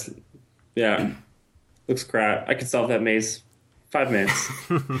does. Yeah. Looks crap. I could solve that maze 5 minutes.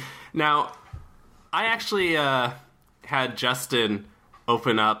 Now, I actually had Justin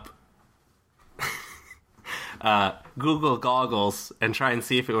open up Google Goggles and try and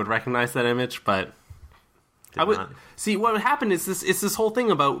see if it would recognize that image, but I would see what would happen is this whole thing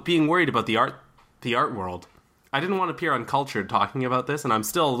about being worried about the art world. I didn't want to appear uncultured talking about this, and I'm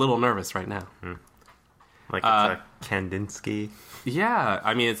still a little nervous right now. Like it's a Kandinsky. Yeah,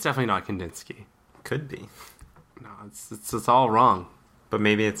 I mean it's definitely not Kandinsky. Could be. No, it's all wrong. But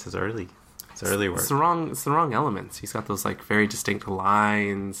maybe it's his early work. It's the wrong elements. He's got those like very distinct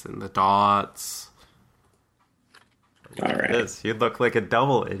lines and the dots. All right. Yes, you'd look like a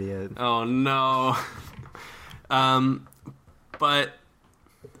double idiot. Oh no. But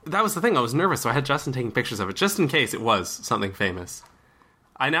that was the thing. I was nervous, so I had Justin taking pictures of it just in case it was something famous.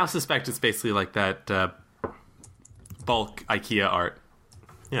 I now suspect it's basically like that bulk IKEA art.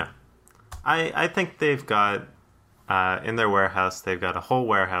 Yeah. I think they've got, in their warehouse, they've got a whole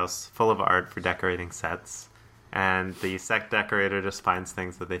warehouse full of art for decorating sets. And the set decorator just finds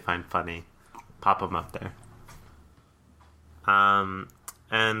things that they find funny, pop them up there.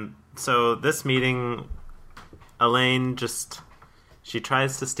 And so this meeting, Elaine she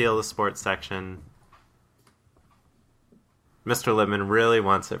tries to steal the sports section. Mr. Lippman really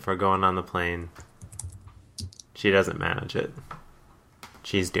wants it for going on the plane. She doesn't manage it.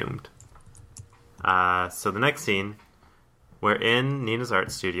 She's doomed. So the next scene, we're in Nina's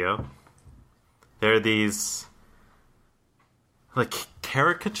art studio. There are these, like,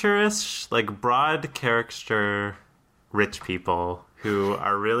 caricaturish, like, broad caricature rich people who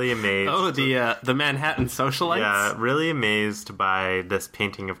are really amazed. Oh, the Manhattan socialites? Yeah, really amazed by this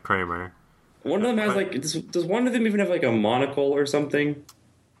painting of Kramer. One of them has, like, does one of them even have, like, a monocle or something?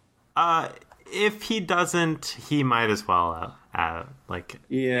 If he doesn't, he might as well, like...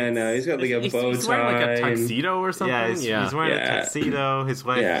 Yeah, no, he's got, like, a bow tie. He's wearing, like, a tuxedo or something? Yeah, he's wearing a tuxedo. His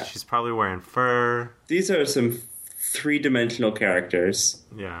wife, she's probably wearing fur. These are some three-dimensional characters.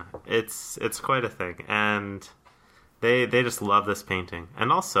 Yeah, it's quite a thing. And they just love this painting.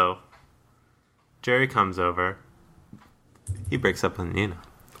 And also, Jerry comes over. He breaks up with Nina.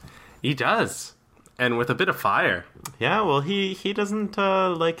 He does. And with a bit of fire. Yeah, well, he doesn't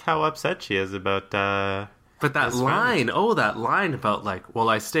like how upset she is about... But that line, that line about, like, well,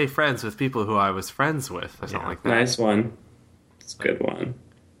 I stay friends with people who I was friends with, or something like that. Nice one. It's a good one.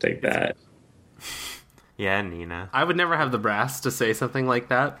 Take that. Yeah, Nina. I would never have the brass to say something like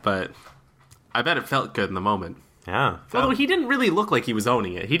that, but I bet it felt good in the moment. Yeah. Although he didn't really look like he was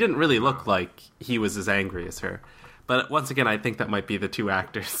owning it. He didn't really look like he was as angry as her. But once again, I think that might be the two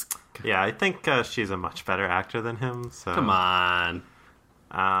actors. Yeah, I think she's a much better actor than him. So Come on.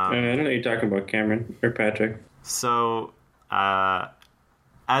 I don't know what you're talking about, Cameron or Patrick. So,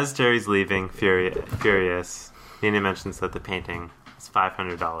 as Jerry's leaving, furious, Nina mentions that the painting is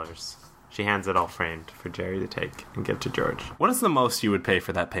 $500. She hands it all framed for Jerry to take and give to George. What is the most you would pay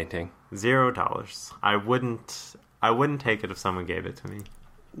for that painting? $0. I wouldn't take it if someone gave it to me.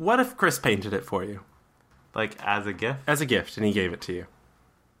 What if Chris painted it for you? Like, as a gift? As a gift, and he gave it to you.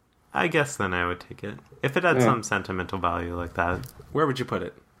 I guess then I would take it. If it had some sentimental value like that. Where would you put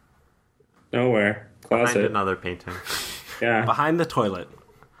it? Nowhere. Closet. Behind another painting. Yeah. Behind the toilet.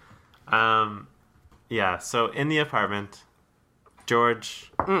 Yeah, so in the apartment,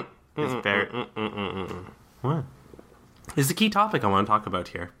 George is very... What? Is the key topic I want to talk about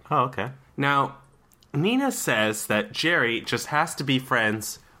here. Oh, okay. Now, Nina says that Jerry just has to be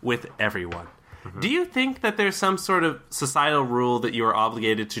friends with everyone. Do you think that there's some sort of societal rule that you are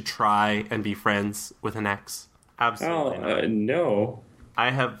obligated to try and be friends with an ex? Absolutely not. No. I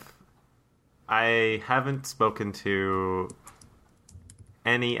haven't spoken to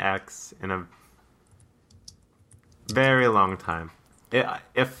any ex in a very long time.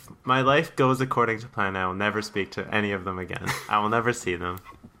 If my life goes according to plan, I will never speak to any of them again. I will never see them.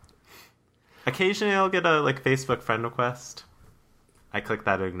 Occasionally I'll get a Facebook friend request. I click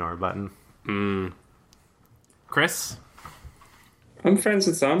that ignore button. Chris? I'm friends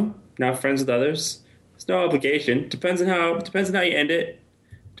with some, not friends with others. There's no obligation. Depends on how you end it.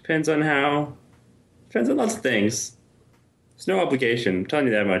 Depends on lots of things. There's no obligation. I'm telling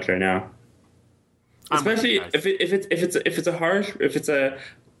you that much right now. Especially if it's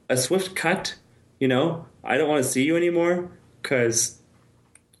a swift cut, I don't want to see you anymore because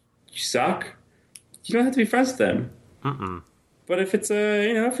you suck. You don't have to be friends with them. But if it's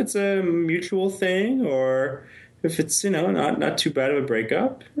a mutual thing, or if it's not too bad of a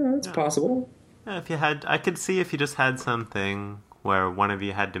breakup, it's possible. Yeah, I could see if you just had something where one of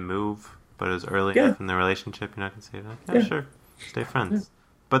you had to move, but it was early enough in the relationship, you're not gonna say that. Yeah, sure, stay friends. Yeah.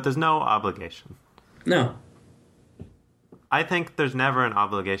 But there's no obligation. No. I think there's never an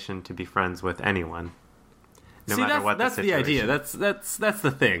obligation to be friends with anyone. No matter what the situation. That's the idea. That's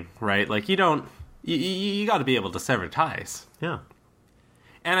the thing, right? Like you got to be able to sever ties. Yeah.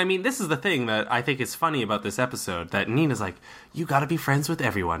 And I mean, this is the thing that I think is funny about this episode, that Nina's like, you got to be friends with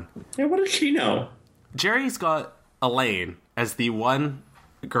everyone. Yeah, what does she know? Jerry's got Elaine as the one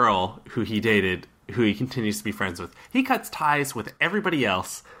girl who he dated, who he continues to be friends with. He cuts ties with everybody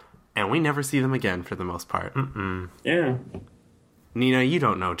else, and we never see them again for the most part. Yeah. Nina, you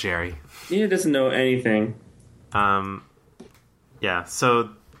don't know Jerry. Nina doesn't know anything. Yeah, so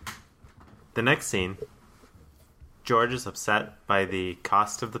the next scene, George is upset by the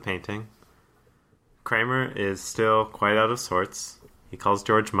cost of the painting. Kramer is still quite out of sorts. He calls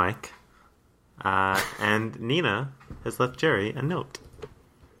George Mike. And Nina has left Jerry a note.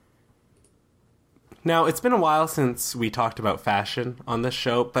 Now, it's been a while since we talked about fashion on this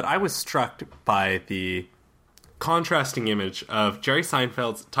show, but I was struck by the contrasting image of Jerry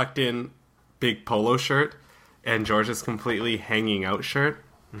Seinfeld's tucked-in big polo shirt and George's completely hanging out shirt.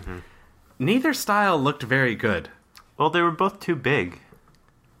 Neither style looked very good. Well, they were both too big.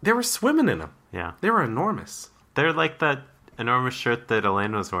 They were swimming in them. Yeah. They were enormous. They're like that enormous shirt that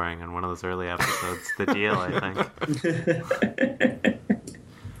Elaine was wearing in one of those early episodes. The Deal, I think.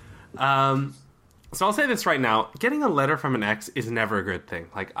 So I'll say this right now: getting a letter from an ex is never a good thing.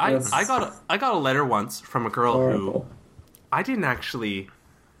 Like I got a letter once from a girl who I didn't actually.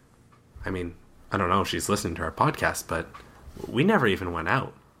 I mean, I don't know if she's listening to our podcast, but we never even went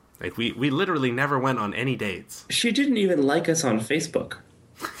out. Like we literally never went on any dates. She didn't even like us on Facebook.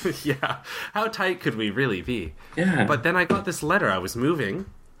 Yeah, how tight could we really be? Yeah. But then I got this letter. I was moving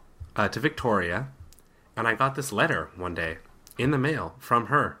to Victoria, and I got this letter one day in the mail from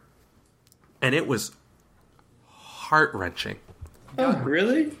her. And it was heart-wrenching. Oh,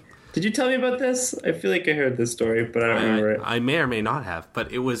 really? Did you tell me about this? I feel like I heard this story, but I don't remember it. I may or may not have,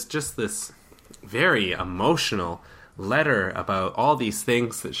 but it was just this very emotional letter about all these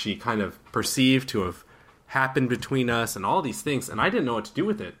things that she kind of perceived to have happened between us and all these things, and I didn't know what to do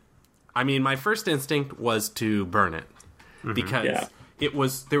with it. I mean, my first instinct was to burn it. because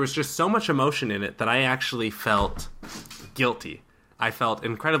there was just so much emotion in it that I actually felt guilty. I felt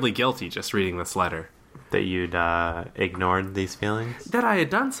incredibly guilty just reading this letter. That you'd ignored these feelings? That I had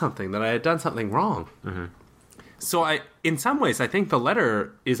done something wrong. Mm-hmm. So in some ways, I think the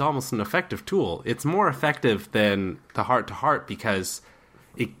letter is almost an effective tool. It's more effective than the heart-to-heart because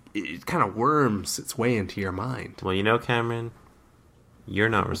it kind of worms its way into your mind. Well, you know, Cameron, you're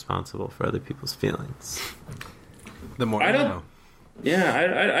not responsible for other people's feelings. The more I know.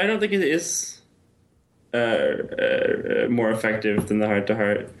 Yeah, I don't think it is more effective than the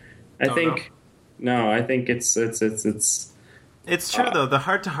heart-to-heart. I think it's true though. The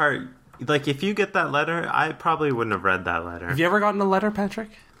heart-to-heart, like if you get that letter, I probably wouldn't have read that letter. Have you ever gotten a letter,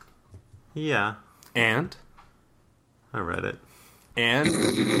 Patrick? Yeah. And I read it.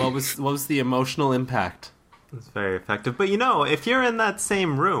 And what was the emotional impact? It's very effective. But if you're in that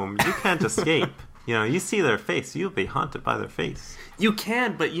same room, you can't escape. You see their face, you'll be haunted by their face. You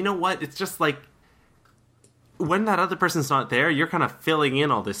can, but you know what? It's just like when that other person's not there, you're kind of filling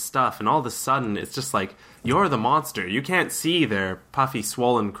in all this stuff, and all of a sudden, it's just like you're the monster. You can't see their puffy,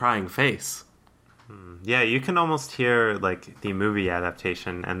 swollen, crying face. Yeah, you can almost hear like the movie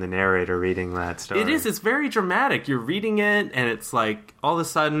adaptation and the narrator reading that story. It is. It's very dramatic. You're reading it, and it's like all of a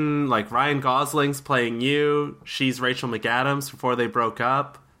sudden, like Ryan Gosling's playing you. She's Rachel McAdams before they broke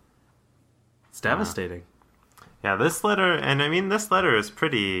up. It's devastating. Yeah, this letter, and I mean, this letter that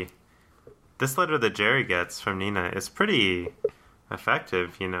Jerry gets from Nina is pretty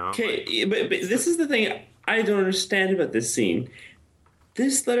effective, Okay, but this is the thing I don't understand about this scene.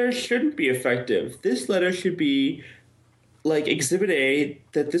 This letter shouldn't be effective. This letter should be like Exhibit A,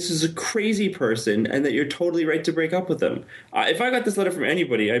 that this is a crazy person and that you're totally right to break up with them. If I got this letter from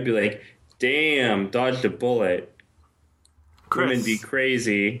anybody, I'd be like, damn, dodged a bullet. Chris. Women be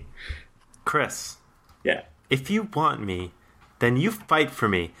crazy. Chris. Yeah. If you want me, then you fight for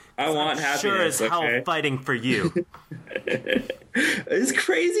me. I want happiness. Sure as hell fighting for you. It's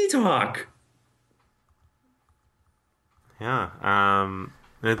crazy talk. Yeah,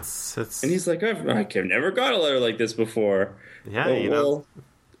 it's and he's like, I've never got a letter like this before. Yeah,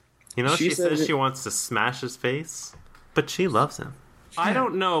 she says she wants to smash his face, but she loves him. I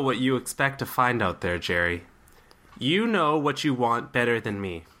don't know what you expect to find out there, Jerry. You know what you want better than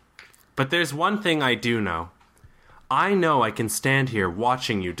me. But there's one thing I do know. I know I can stand here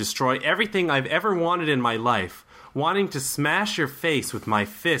watching you destroy everything I've ever wanted in my life, wanting to smash your face with my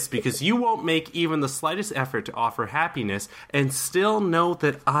fist because you won't make even the slightest effort to offer happiness and still know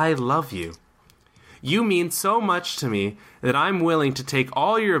that I love you. You mean so much to me that I'm willing to take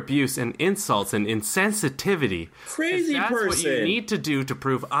all your abuse and insults and insensitivity. Crazy that's person. That's what you need to do to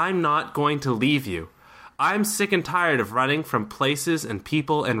prove I'm not going to leave you. I'm sick and tired of running from places and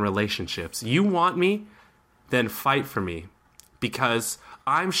people and relationships. You want me? Then fight for me. Because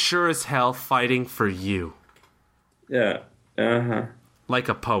I'm sure as hell fighting for you. Yeah. Uh-huh. Like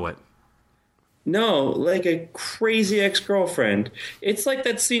a poet. No, like a crazy ex-girlfriend. It's like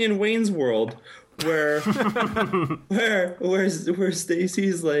that scene in Wayne's World where where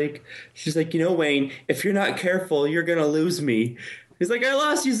Stacy's like, she's like, Wayne, if you're not careful, you're gonna lose me. He's like, I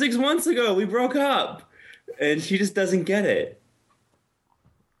lost you 6 months ago. We broke up. And she just doesn't get it.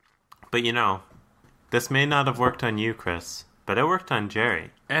 But this may not have worked on you, Chris, but it worked on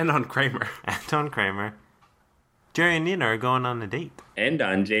Jerry. And on Kramer. And on Kramer. Jerry and Nina are going on a date. And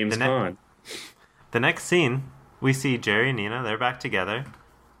on James Caan. The next scene, we see Jerry and Nina. They're back together.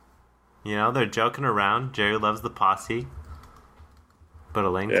 They're joking around. Jerry loves the posse. But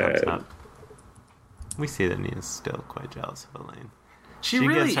Elaine comes up. We see that Nina's still quite jealous of Elaine. She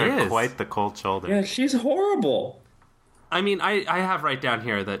really gives her is. quite the cold shoulder. Yeah, she's horrible. I mean, I have right down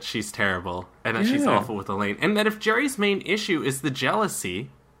here that she's terrible. And that she's awful with Elaine. And that if Jerry's main issue is the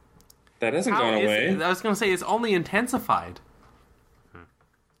jealousy... That hasn't gone away. I was going to say, it's only intensified.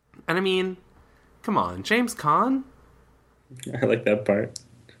 And I mean, come on, James Caan? I like that part.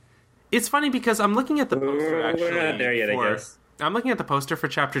 It's funny because I'm looking at the poster, actually. We're not there yet, I guess. I'm looking at the poster for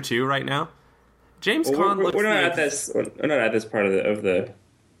Chapter 2 right now. James Caan looks we're not at this. We're not at this part of the.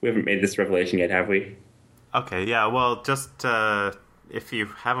 We haven't made this revelation yet, have we? Okay, yeah. Well, just if you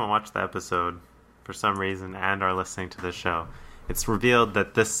haven't watched the episode for some reason and are listening to this show, it's revealed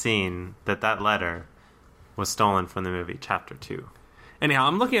that this scene, that letter, was stolen from the movie Chapter 2. Anyhow,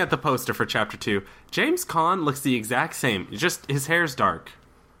 I'm looking at the poster for Chapter 2. James Caan looks the exact same. Just his hair's dark.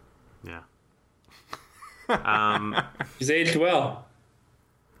 Yeah. He's aged well.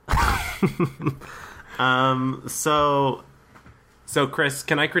 So Chris,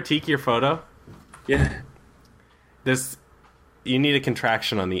 can I critique your photo? Yeah. You need a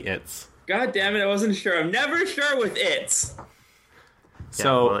contraction on the its. God damn it! I wasn't sure. I'm never sure with it.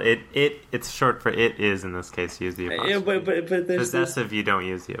 So it's short for it is in this case. Use the apostrophe. Yeah, but there's possessive. You don't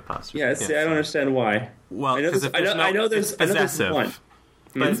use the apostrophe. Yeah, see, I don't understand why. Well, I know there's possessive. one.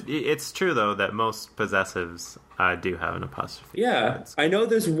 But it's true though that most possessives do have an apostrophe. Yeah, I know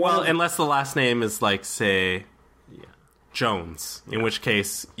there's one. Well, unless the last name is like, say, Jones, in which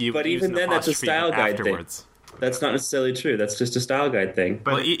case you. But even then, that's a style guide afterwards. Thing. That's not necessarily true. That's just a style guide thing.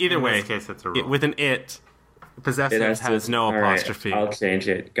 But either way, in this case, it's a rule. With an possessive has no apostrophe. Right, I'll change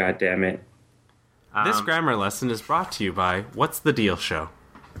it. God damn it. This grammar lesson is brought to you by What's the Deal Show.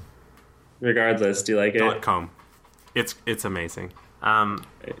 Regardless, do you like it? .com. It's amazing.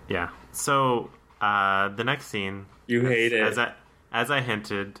 Yeah. So the next scene. You hate it. As I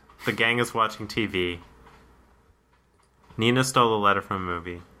hinted, the gang is watching TV. Nina stole a letter from a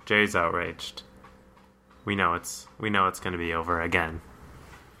movie. Jerry's outraged. We know it's going to be over again.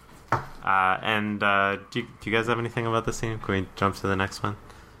 Do you guys have anything about the scene? Can we jump to the next one?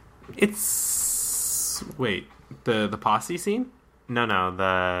 It's the posse scene? No,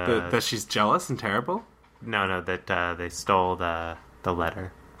 that she's jealous and terrible. No, that they stole the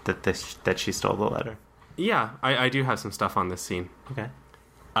letter. That she stole the letter. Yeah, I do have some stuff on this scene. Okay.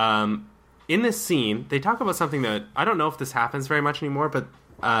 In this scene, they talk about something that I don't know if this happens very much anymore, but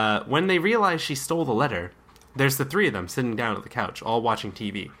when they realize she stole the letter, there's the three of them sitting down at the couch, all watching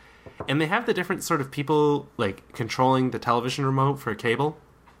TV. And they have the different sort of people, like, controlling the television remote for a cable.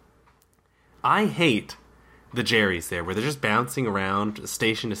 I hate the Jerrys there, where they're just bouncing around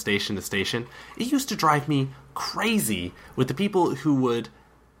station to station to station. It used to drive me crazy with the people who would,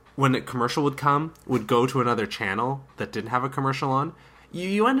 when a commercial would come, would go to another channel that didn't have a commercial on.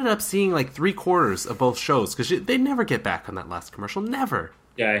 You ended up seeing, like, 3/4 of both shows, because they'd never get back on that last commercial. Never.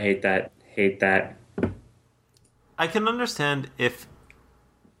 Yeah, I hate that. I can understand if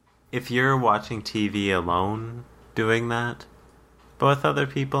you're watching TV alone doing that, but with other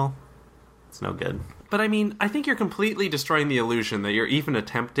people, it's no good. But I mean, I think you're completely destroying the illusion that you're even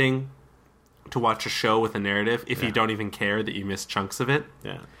attempting to watch a show with a narrative if you don't even care that you miss chunks of it.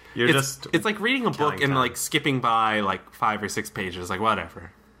 Yeah. It's like reading a book and time. like skipping by like 5 or 6 pages, like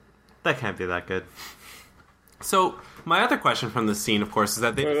whatever. That can't be that good. So, my other question from this scene, of course, is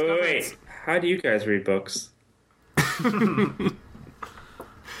that they Wait. How do you guys read books?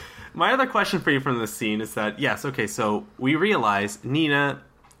 My other question for you from this scene is that, yes, okay, so we realize Nina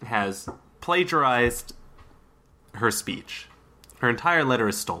has plagiarized her speech. Her entire letter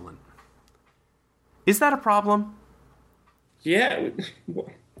is stolen. Is that a problem? Yeah.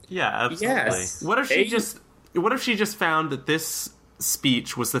 Yeah, absolutely. Yes. What if she just found that this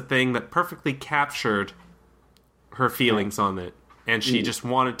speech was the thing that perfectly captured her feelings on it, and she just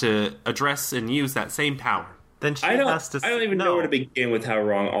wanted to address and use that same power? Then she I has to. don't even know where to begin with how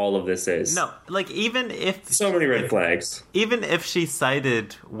wrong all of this is. No, like even if so many red flags. Even if she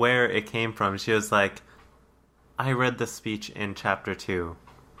cited where it came from, she was like, "I read the speech in chapter 2.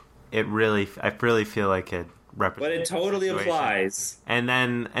 I really feel like it represents." But it totally applies. And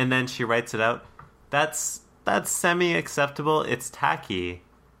then she writes it out. That's semi-acceptable. It's tacky,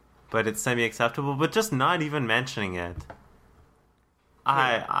 but it's semi-acceptable. But just not even mentioning it.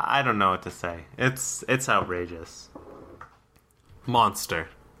 I don't know what to say. It's outrageous. Monster.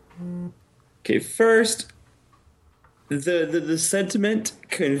 Okay, first, the sentiment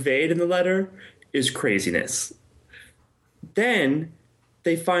conveyed in the letter is craziness. Then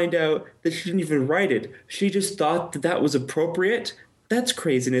they find out that she didn't even write it. She just thought that was appropriate. That's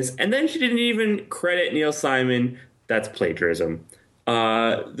craziness. And then she didn't even credit Neil Simon. That's plagiarism.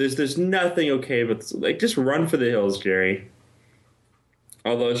 There's nothing okay, but like just run for the hills, Jerry.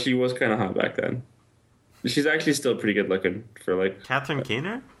 Although she was kind of hot back then. She's actually still pretty good looking for like Catherine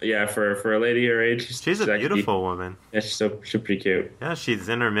Keener. Yeah, for a lady her age, she's a beautiful woman. Yeah, she's pretty cute. Yeah, she's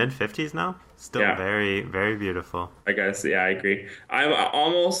in her mid-50s now. Still very, very beautiful. I guess. Yeah, I agree. I'm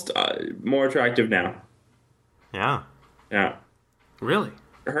almost more attractive now. Yeah. Yeah. Really?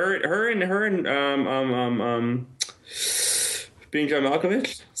 Her and being John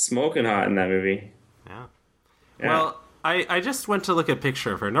Malkovich, smoking hot in that movie. Yeah. Well, I just went to look at a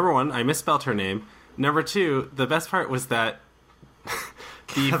picture of her. Number one, I misspelled her name. Number two, the best part was that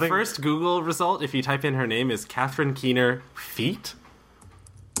the first Google result, if you type in her name, is Catherine Keener feet.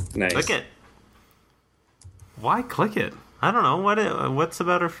 Nice. Click it. Why click it? I don't know. What's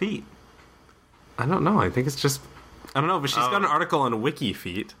about her feet? I don't know. I think it's just... I don't know, but she's got an article on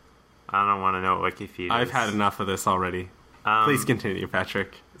WikiFeet. I don't want to know what WikiFeet is. I've had enough of this already. Please continue,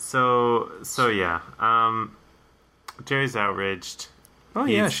 Patrick. So yeah. Jerry's outraged. Oh,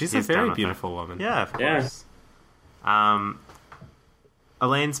 yeah, she's a very beautiful woman. Yeah, of course.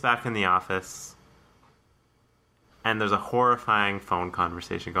 Elaine's back in the office, and there's a horrifying phone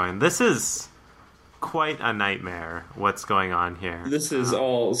conversation going. This is quite a nightmare, what's going on here. This is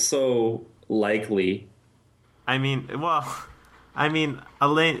all so likely. Elaine,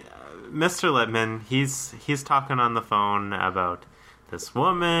 Mr. Lippman, he's talking on the phone about this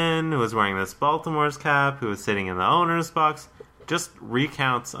woman who was wearing this Baltimore's cap, who was sitting in the owner's box, just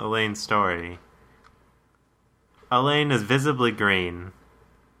recounts Elaine's story. Elaine is visibly green.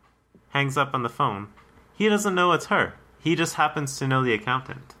 Hangs up on the phone. He doesn't know it's her. He just happens to know the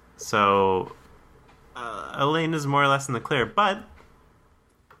accountant. So, Elaine is more or less in the clear, but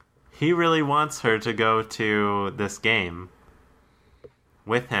he really wants her to go to this game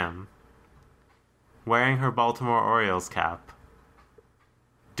with him, wearing her Baltimore Orioles cap,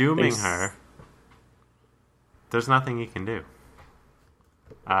 dooming her. There's nothing he can do.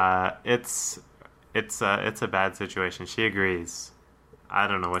 It's a bad situation. She agrees. I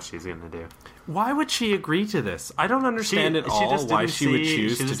don't know what she's going to do. Why would she agree to this? I don't understand at all why she would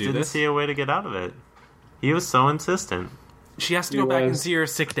choose to do this. She just didn't see a way to get out of it. He was so insistent. She has to go back and see her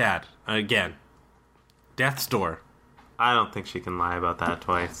sick dad again. Death's door. I don't think she can lie about that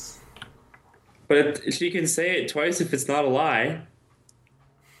twice. But she can say it twice if it's not a lie.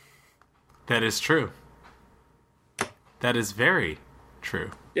 That is true. That is very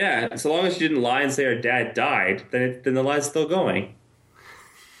true. Yeah, so long as she didn't lie and say her dad died, then the lie's still going.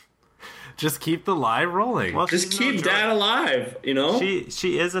 Just keep the lie rolling. Well, just keep Dad alive, you know?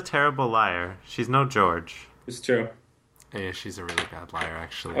 She is a terrible liar. She's no George. It's true. Yeah, she's a really bad liar,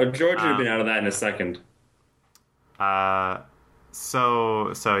 actually. Oh, George would have been out of that in a second.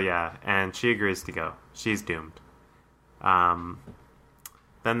 So yeah, and she agrees to go. She's doomed. Then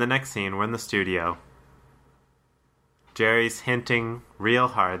the next scene, we're in the studio. Jerry's hinting real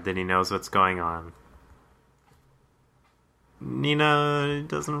hard that he knows what's going on. Nina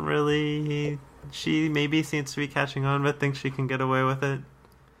doesn't really... She maybe seems to be catching on, but thinks she can get away with it.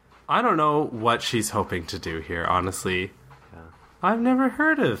 I don't know what she's hoping to do here, honestly. Yeah. I've never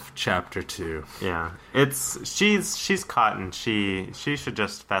heard of Chapter 2. Yeah. She's caught, and she should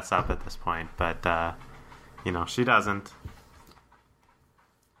just fess up at this point, but, she doesn't.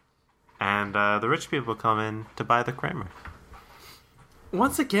 And the rich people come in to buy the Kramer.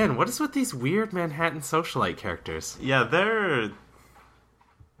 Once again, what is with these weird Manhattan socialite characters? Yeah,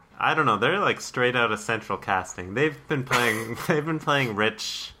 I don't know, they're like straight out of Central Casting. They've been playing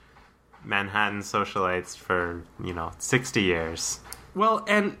rich Manhattan socialites for, 60 years. Well,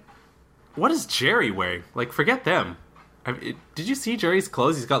 and what is Jerry wearing? Like, forget them. Did you see Jerry's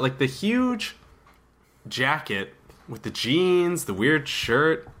clothes? He's got like the huge jacket with the jeans, the weird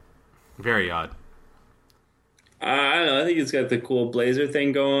shirt. Very odd. I don't know. I think he's got the cool blazer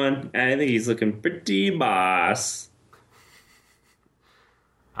thing going. And I think he's looking pretty boss.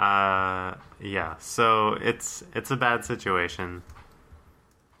 Yeah. So it's a bad situation.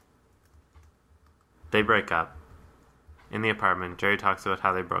 They break up. In the apartment, Jerry talks about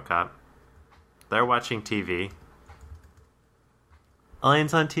how they broke up. They're watching TV.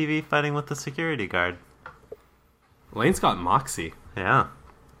 Elaine's on TV fighting with the security guard. Elaine's got moxie. Yeah.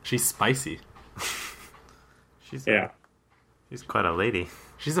 She's spicy. She's quite a lady.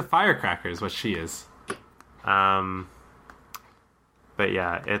 She's a firecracker is what she is. But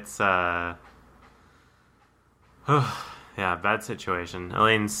yeah, it's bad situation.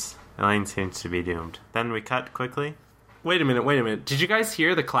 Elaine seems to be doomed. Then we cut quickly. Wait a minute. Did you guys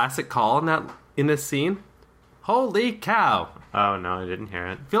hear the classic call in this scene? Holy cow. Oh no, I didn't hear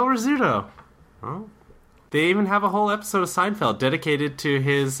it. Phil Rizzuto. Oh. They even have a whole episode of Seinfeld dedicated to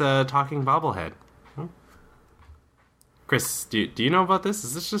his talking bobblehead. Chris, do you know about this?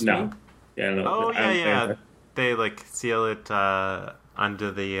 Is this just me? Yeah, no. Oh, yeah. They, seal it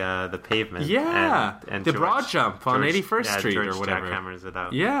under the pavement. Yeah, and the broad jump on 81st Street George or whatever. Jackhammers it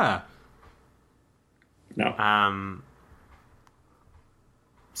out. Yeah. No.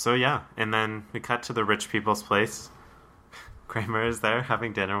 So, yeah, and then we cut to the rich people's place. Kramer is there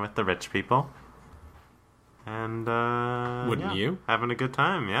having dinner with the rich people. And, wouldn't you? Having a good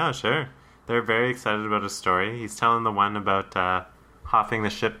time, yeah, sure. They're very excited about his story. He's telling the one about hopping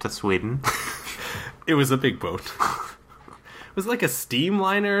the ship to Sweden. It was a big boat. It was like a steam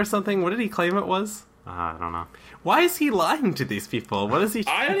liner or something. What did he claim it was? I don't know. Why is he lying to these people? What is he?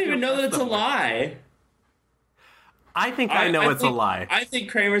 I don't even know that it's a lie. I think I know it's a lie. I think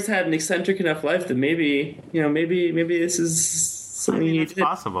Kramer's had an eccentric enough life that maybe this is something he it's did.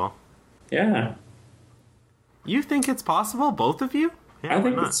 Possible. Yeah. You think it's possible, both of you? Yeah, I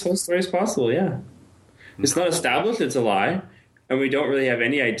think this whole story is possible, yeah. It's not established it's a lie, and we don't really have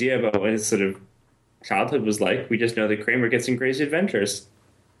any idea about what his sort of childhood was like. We just know that Kramer gets in crazy adventures.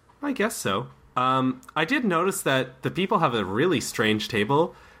 I guess so. I did notice that the people have a really strange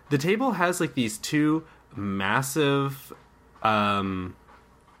table. The table has like these two massive, like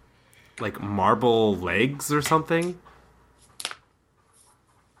marble legs or something.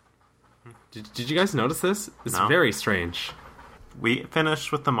 Did you guys notice this? It's very strange. We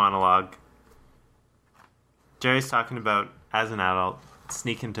finished with the monologue. Jerry's talking about, as an adult,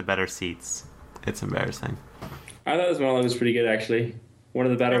 sneak into better seats. It's embarrassing. I thought this monologue was pretty good, actually. One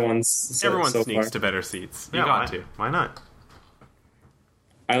of the better ones. Everyone so sneaks far. to better seats. You Yeah, got to. Why not?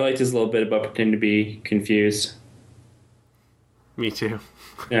 I liked his little bit about pretending to be confused. Me too.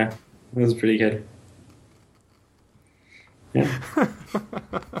 Yeah, that was pretty good. Yeah.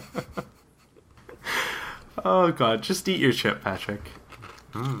 Oh god, just eat your chip, Patrick.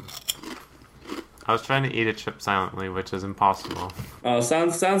 I was trying to eat a chip silently, which is impossible. Oh,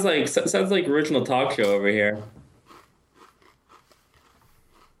 sounds like original talk show over here.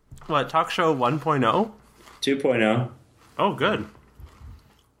 What, talk show 1.0? 2.0. Oh, good.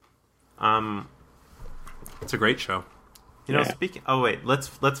 It's a great show. You know, Yeah. speaking. Oh wait, let's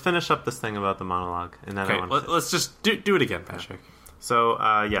finish up this thing about the monologue, and then I Okay, want to. let's just do it again, Patrick. So,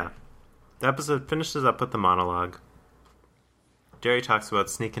 yeah, the episode finishes up with the monologue. Jerry talks about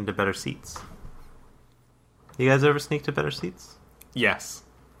sneaking to better seats. You guys ever sneak to better seats? Yes.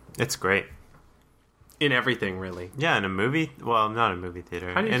 It's great. In everything, really. Yeah, in a movie. Well, not a movie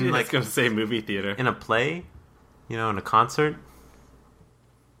theater. How do you in think like it's going to say movie theater? in a play, you know, in a concert.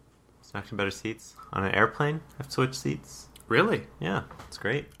 Snuck to better seats on an airplane. I've switched seats. Really? Yeah, it's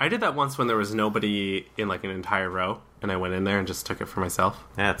great. I did that once when there was nobody in like an entire row, and I went in there and just took it for myself.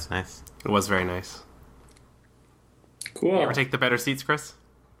 Yeah, it's nice. It was very nice. Cool. Ever take the better seats, Chris?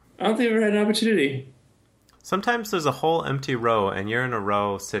 I don't think I've ever had an opportunity. Sometimes there's a whole empty row, and you're in a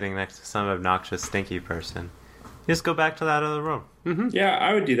row sitting next to some obnoxious, stinky person. You just go back to that other row. Yeah,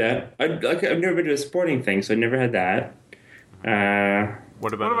 I would do that. I've never been to a sporting thing, so I never had that.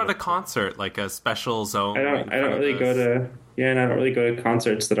 What What about a concert, like a special zone? I right in don't front of really the- go to and I don't really go to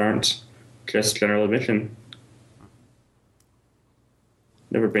concerts that aren't just general admission.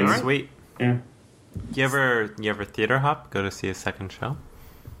 Never been. All right. Sweet. Yeah. You ever theater hop? Go to see a second show?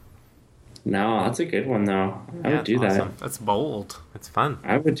 No, that's a good one though. I Yeah, would do awesome. that. That's bold. It's fun.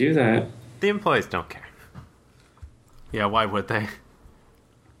 I would do that. The employees don't care. Yeah, why would they?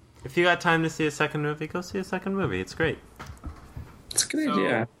 If you got time to see a second movie, go see a second movie. It's great. It's a good So-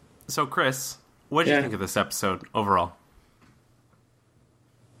 idea. So, Chris, what did you Yeah. think of this episode overall?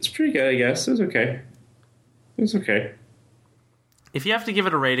 It's pretty good, I guess. It was okay. It was okay. If you have to give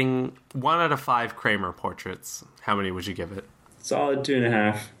it a rating, 1 out of 5 Kramer portraits, how many would you give it? Solid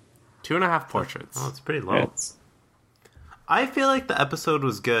 2.5. 2.5 portraits. Oh, it's pretty low. Yeah, it's- I feel like the episode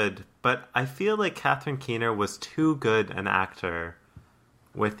was good, but I feel like Catherine Keener was too good an actor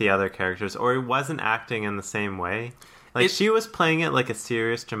with the other characters, or wasn't acting in the same way. Like, she was playing it like a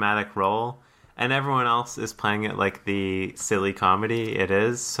serious, dramatic role, and everyone else is playing it like the silly comedy it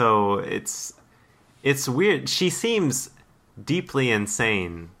is. So it's weird. She seems deeply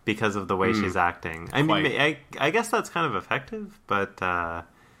insane because of the way she's acting. I mean, Quite. I guess that's kind of effective, but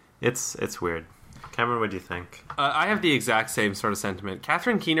it's weird. Cameron, what do you think? I have the exact same sort of sentiment.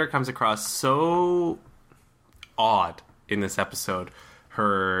 Catherine Keener comes across so odd in this episode.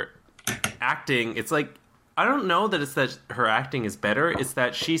 Her acting, it's like, I don't know that it's that her acting is better. It's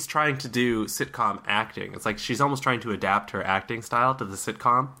that she's trying to do sitcom acting. It's like she's almost trying to adapt her acting style to the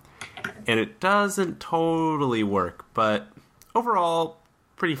sitcom. And it doesn't totally work. But overall,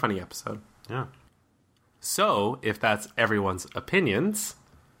 pretty funny episode. Yeah. So, if that's everyone's opinions,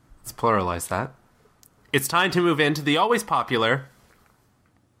 let's pluralize that. It's time to move into the always popular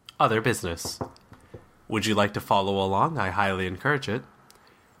other business. Would you like to follow along? I highly encourage it.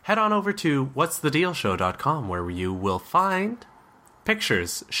 Head on over to whatsthedealshow.com where you will find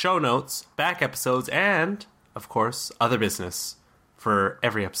pictures, show notes, back episodes, and, of course, other business for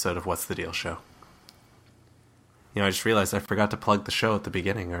every episode of What's the Deal Show. You know, I just realized I forgot to plug the show at the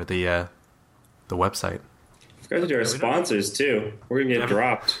beginning, or the website. Forgot to do our sponsors too. We're gonna get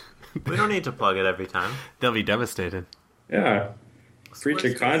dropped. We don't need to plug it every time. They'll be devastated. Yeah. Breach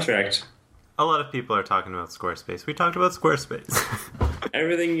your contract. A lot of people are talking about Squarespace. We talked about Squarespace.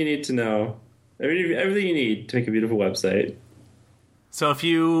 Everything you need to know. Everything you need to make a beautiful website. So if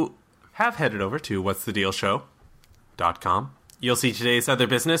you have headed over to whatsthedealshow.com, you'll see today's other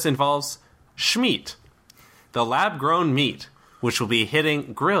business involves Schmeat, the lab-grown meat, which will be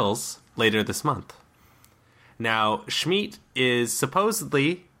hitting grills later this month. Now, Schmeat is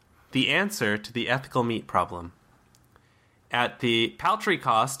supposedly the answer to the ethical meat problem. At the paltry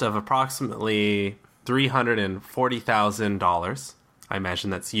cost of approximately $340,000, I imagine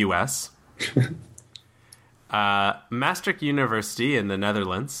that's US. Maastricht University in the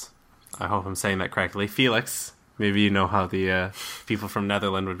Netherlands. I hope I'm saying that correctly. Felix, maybe you know how the people from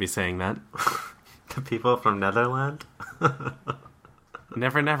Netherlands would be saying that. The people from Netherlands?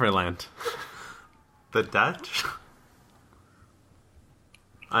 Neverland. The Dutch?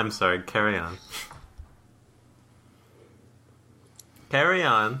 I'm sorry, carry on. Carry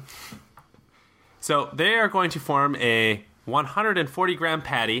on. So they are going to form a 140-gram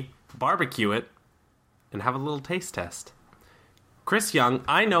patty, barbecue it, and have a little taste test. Chris Young,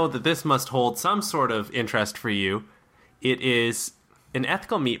 I know that this must hold some sort of interest for you. It is an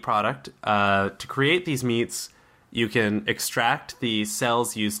ethical meat product. To create these meats, you can extract the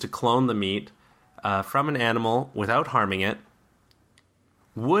cells used to clone the meat from an animal without harming it.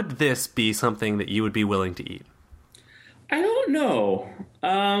 Would this be something that you would be willing to eat? I don't know.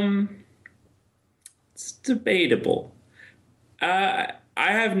 It's debatable. I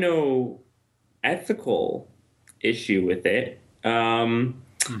have no ethical issue with it.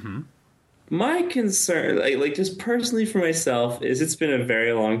 My concern, like just personally for myself, is it's been a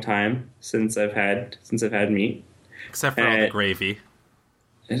very long time since I've had meat. Except for all the gravy.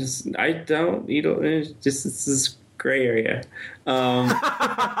 It's this gray area.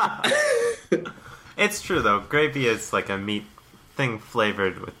 It's true though. Gravy is like a meat thing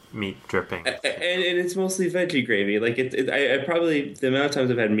flavored with meat dripping, and it's mostly veggie gravy. Like I probably the amount of times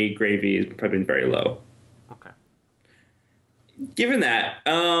I've had meat gravy has probably been very low. Okay. Given that,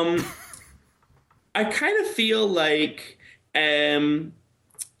 I kind of feel like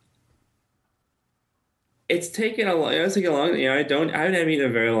it's taken a long. It's taken a long. I haven't had meat in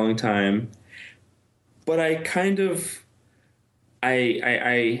a very long time, but I kind of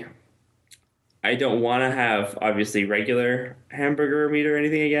I don't want to have, obviously, regular hamburger meat or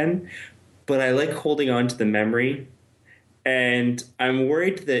anything again, but I like holding on to the memory. And I'm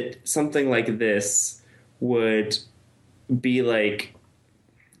worried that something like this would be like...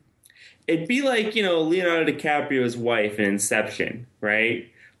 It'd be like, Leonardo DiCaprio's wife in Inception, right?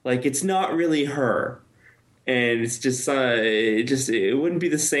 Like, it's not really her. And it's just, it wouldn't be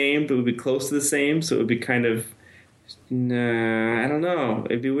the same, but it would be close to the same, so it would be kind of... Nah, I don't know.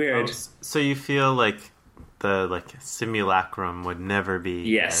 It'd be weird. So you feel like the simulacrum would never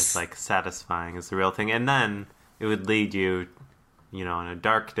be as satisfying as the real thing, and then it would lead you, on a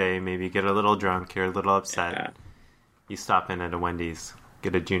dark day, maybe get a little drunk, you're a little upset. Yeah. You stop in at a Wendy's,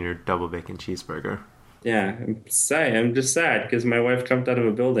 get a junior double bacon cheeseburger. Yeah, I'm just sad because my wife jumped out of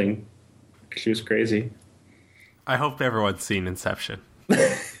a building. She was crazy. I hope everyone's seen Inception.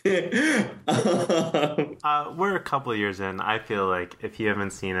 We're a couple years in. I feel like if you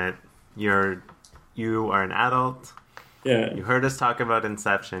haven't seen it, you are an adult. Yeah. You heard us talk about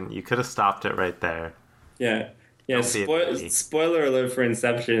Inception. You could have stopped it right there. Yeah. Yeah. Spoiler alert for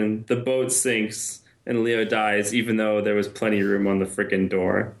Inception: the boat sinks and Leo dies, even though there was plenty of room on the frickin'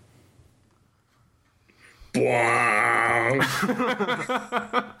 door.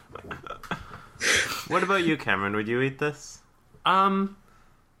 What about you, Cameron? Would you eat this?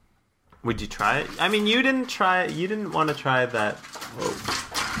 Would you try it? I mean, you didn't try it. You didn't want to try that.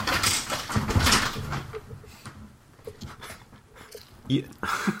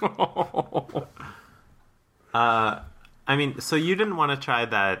 I mean, so you didn't want to try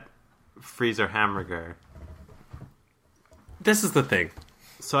that freezer hamburger. This is the thing.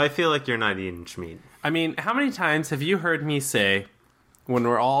 So I feel like you're not eating meat. I mean, how many times have you heard me say, when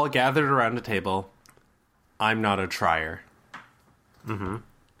we're all gathered around a table, I'm not a trier? Mm-hmm.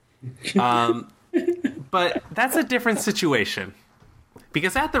 But that's a different situation.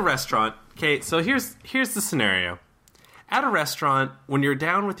 Because at the restaurant, okay, so here's the scenario. At a restaurant, when you're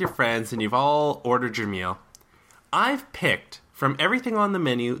down with your friends and you've all ordered your meal, I've picked from everything on the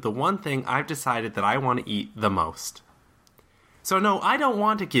menu the one thing I've decided that I want to eat the most. So no, I don't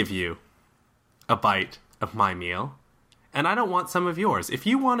want to give you a bite of my meal, and I don't want some of yours. If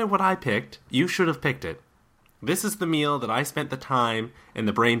you wanted what I picked, you should have picked it. This is the meal that I spent the time and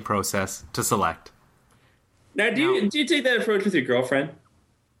the brain process to select. Now, do you take that approach with your girlfriend?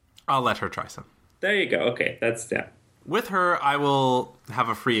 I'll let her try some. There you go. Okay, that's... Yeah. With her, I will have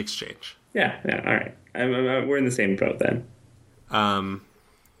a free exchange. Yeah, all right. We're in the same boat then.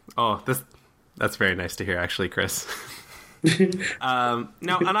 That's very nice to hear, actually, Chris. Now,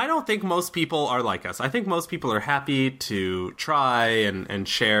 and I don't think most people are like us. I think most people are happy to try and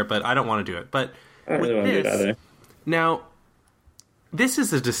share, but I don't want to do it. But I don't really want to do it either. Now, this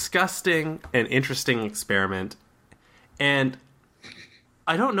is a disgusting and interesting experiment, and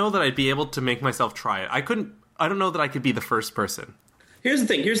I don't know that I'd be able to make myself try it. I don't know that I could be the first person. Here's the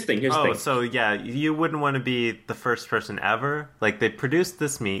thing. So yeah, you wouldn't want to be the first person ever. Like, they produced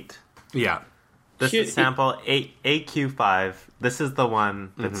this meat. Yeah. This is sample AQ5. This is the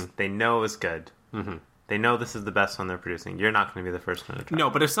one that they know is good. Mm-hmm. They know this is the best one they're producing. You're not going to be the first one to try. No,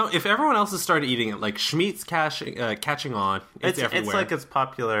 but if everyone else has started eating it, like Schmeat's catching on, it's everywhere. It's like as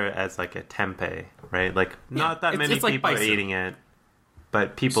popular as like a tempeh, right? Like not that many people are eating it,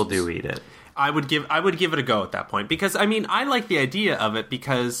 but people do eat it. I would give it a go at that point, because I mean, I like the idea of it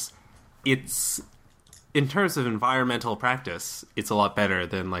because it's, in terms of environmental practice, it's a lot better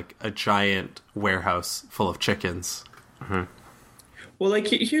than like a giant warehouse full of chickens. Mm-hmm. Well, like,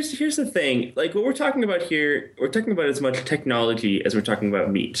 here's the thing. Like, what we're talking about here, we're talking about as much technology as we're talking about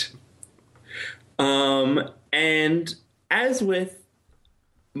meat. And as with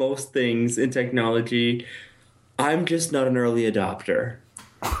most things in technology, I'm just not an early adopter.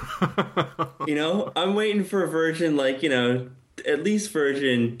 You know, I'm waiting for a version like, you know, at least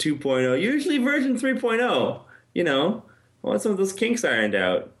version 2.0, usually version 3.0, you know. I want some of those kinks ironed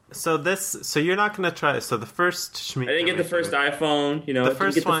out. So you're not going to try. So the first Schmeat, I didn't get the first iPhone, you know.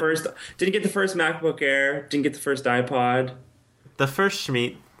 Didn't get the first MacBook Air. Didn't get the first iPod. The first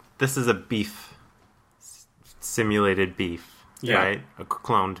Schmeat. This is a beef, simulated beef, right? A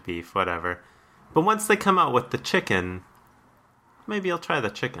cloned beef, whatever. But once they come out with the chicken, maybe I'll try the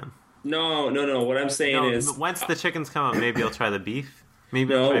chicken. No. What I'm saying is, once the chickens come out, maybe I'll try the beef.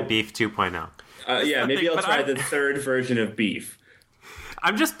 Maybe I'll try beef 2.0. Maybe I'll try the third version of beef.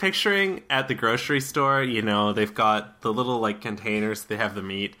 I'm just picturing at the grocery store, you know, they've got the little, like, containers, they have the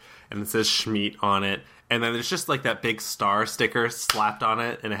meat, and it says Schmeat on it, and then there's just, like, that big star sticker slapped on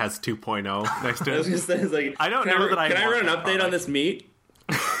it, and it has 2.0 next to it. I was just saying, like, I don't know that I... Can I run an update on this meat?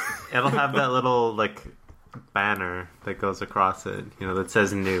 It'll have that little, like, banner that goes across it, you know, that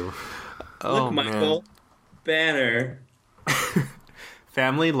says new. Look, Michael. Banner.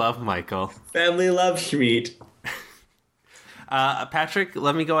 Family love Michael. Family love Schmeat. Patrick,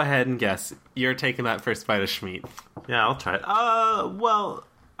 let me go ahead and guess. You're taking that first bite of Schmeat. Yeah, I'll try it. Well,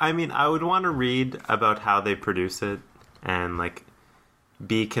 I mean, I would want to read about how they produce it and, like,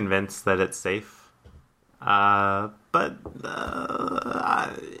 be convinced that it's safe. But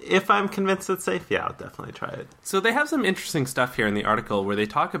if I'm convinced it's safe, yeah, I'll definitely try it. So they have some interesting stuff here in the article where they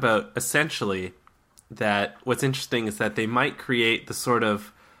talk about, essentially, that what's interesting is that they might create the sort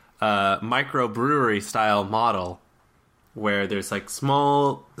of microbrewery style model where there's like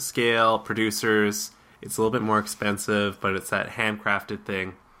small scale producers. It's a little bit more expensive, but it's that handcrafted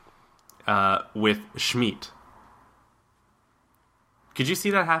thing with Schmeat. Could you see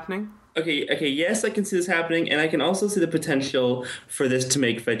that happening? Okay, yes, I can see this happening, and I can also see the potential for this to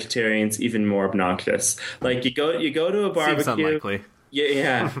make vegetarians even more obnoxious. Like, you go to a barbecue. Seems unlikely.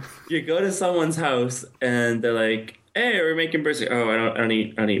 Yeah. You go to someone's house, and they're like, "Hey, we're making brisket." Oh, I don't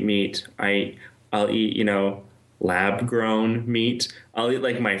eat meat. I'll eat, you know, lab-grown meat. I'll eat,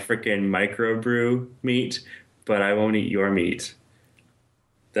 like, my frickin' microbrew meat, but I won't eat your meat.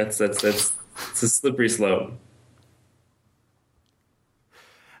 That's it's a slippery slope.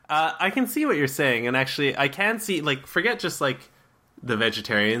 I can see what you're saying, and actually, I can see, like, forget just, like, the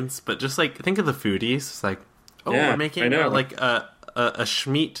vegetarians, but just, like, think of the foodies. It's like, we're making, like, a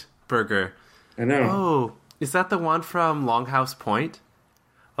Schmeat burger. I know. Oh, is that the one from Longhouse Point?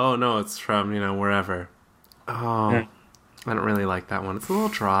 Oh, no, it's from, you know, wherever. Oh, yeah. I don't really like that one. It's a little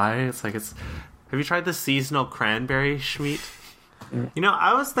dry. It's like, have you tried the seasonal cranberry Schmeat? You know,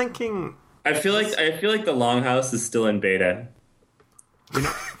 I was thinking... I feel like the Longhouse is still in beta. You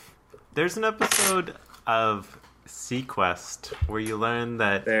know, there's an episode of Sequest where you learn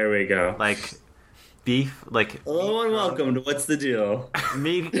that... There we go. Like, beef... like hello and welcome to What's the Deal?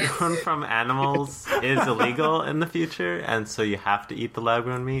 Meat grown from animals is illegal in the future, and so you have to eat the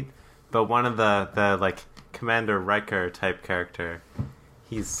lab-grown meat. But one of the like, Commander Riker type character,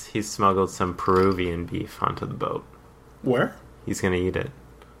 he's smuggled some Peruvian beef onto the boat. Where? He's going to eat it.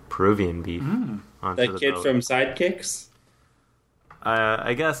 Peruvian beef onto the boat. That kid from Sidekicks?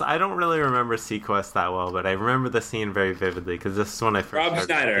 I guess I don't really remember Sequest that well, but I remember the scene very vividly because this is when I first heard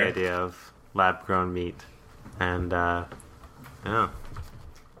the idea of lab-grown meat, and yeah. I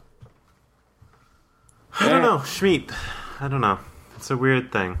don't know, Schmeat. I don't know. It's a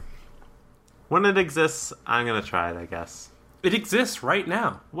weird thing. When it exists, I'm gonna try it, I guess. It exists right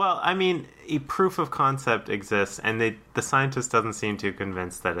now. Well, I mean, a proof of concept exists, and the scientist doesn't seem too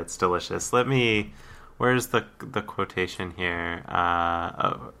convinced that it's delicious. Where's the quotation here?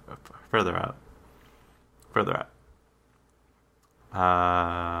 Further up.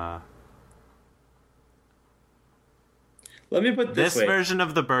 Let me put this way. This version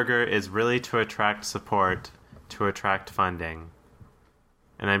of the burger is really to attract support, to attract funding.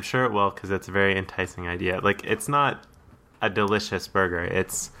 And I'm sure it will because it's a very enticing idea. Like, it's not a delicious burger.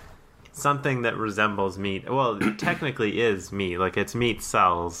 It's something that resembles meat. Well, it technically is meat. Like, it's meat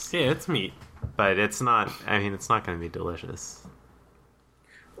cells. Yeah, it's meat. But it's not, I mean, it's not going to be delicious.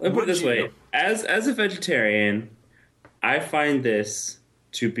 Let me put it this way. As a vegetarian, I find this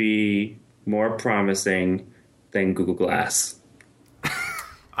to be more promising than Google Glass.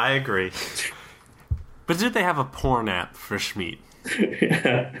 I agree. But did they have a porn app for Schmeat?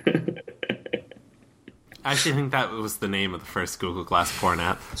 Yeah. I actually think that was the name of the first Google Glass porn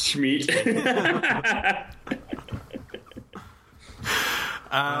app. Schmeat.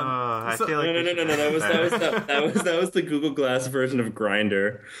 I feel like No. That was the Google Glass version of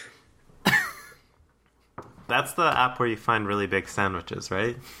Grindr. That's the app where you find really big sandwiches,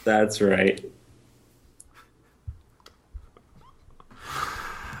 right? That's right.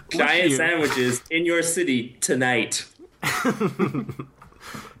 Giant sandwiches in your city tonight.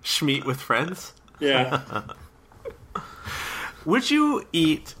 Schmeat with friends? Yeah. Would you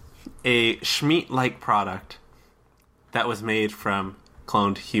eat a Schmeat-like product that was made from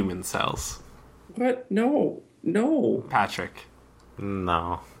cloned human cells? What? No. Patrick.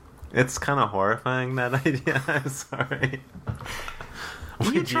 No. It's kind of horrifying, that idea. I'm sorry.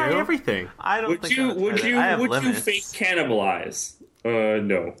 You try everything. I don't Would think you limits. fake cannibalize?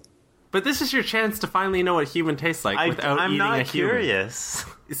 No. But this is your chance to finally know what human tastes like without I'm eating not a human. curious.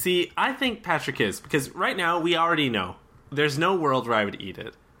 See, I think Patrick is, because right now we already know. There's no world where I would eat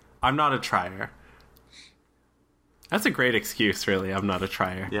it. I'm not a trier. That's a great excuse, really. I'm not a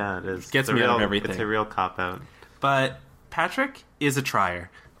trier. Yeah, it is. Gets me out of everything. It's a real cop-out. But Patrick is a trier.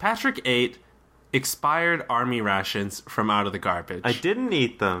 Patrick ate expired army rations from out of the garbage. I didn't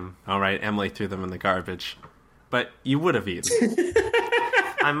eat them. All right, Emily threw them in the garbage. But you would have eaten.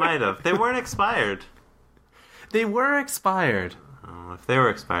 I might have. They weren't expired. They were expired. Oh, if they were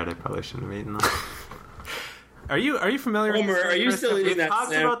expired, I probably shouldn't have eaten them. Are you familiar Homer, with this? are you still eating We that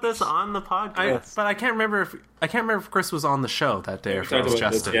talked sandwich? about this on the podcast. But I can't remember if Chris was on the show that day or if it Talked was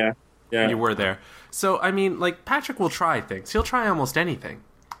about this, Justin. Yeah. You were there. So, I mean, like, Patrick will try things. He'll try almost anything.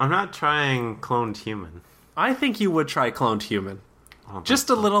 I'm not trying cloned human. I think you would try cloned human. Just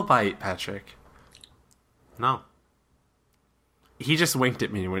a little bite, Patrick. No. He just winked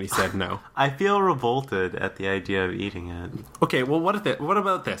at me when he said no. I feel revolted at the idea of eating it. Okay, well, what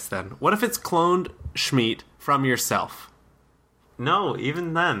about this, then? What if it's cloned Schmeat from yourself? No,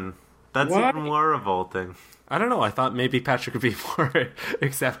 even then. That's What? even more revolting. I don't know. I thought maybe Patrick would be more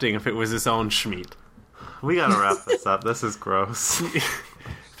accepting if it was his own Schmeat. We gotta wrap this up. This is gross.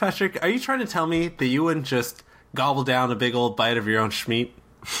 Patrick, are you trying to tell me that you wouldn't just gobble down a big old bite of your own Schmeat?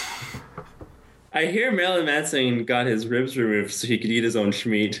 I hear Marilyn Manson got his ribs removed so he could eat his own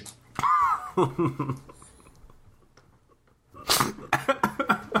Schmeat.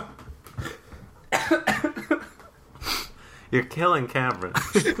 You're killing Cameron.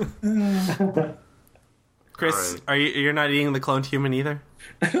 Chris, All right. you're not eating the cloned human either?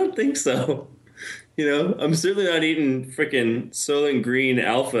 I don't think so. You know, I'm certainly not eating frickin' Soylent Green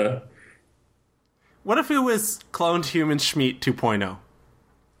Alpha. What if it was cloned human Schmeat 2.0?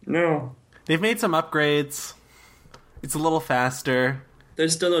 No. They've made some upgrades. It's a little faster.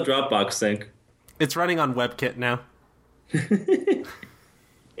 There's still no Dropbox sync. It's running on WebKit now.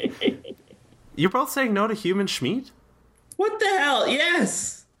 You're both saying no to human Schmeat? What the hell?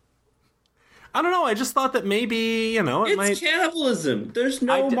 Yes! I don't know. I just thought that maybe, it It's might... cannibalism. There's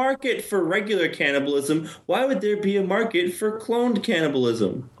no market for regular cannibalism. Why would there be a market for cloned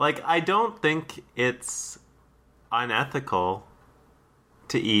cannibalism? Like, I don't think it's unethical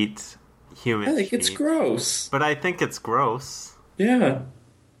to eat human I think it's meat, gross. but I think it's gross. Yeah.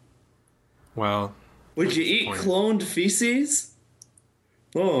 Well... Would you eat cloned feces?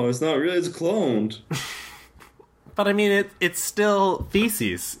 Oh, it's not really, it's cloned. But I mean, it's still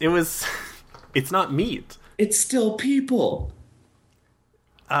feces. It's not meat. It's still people.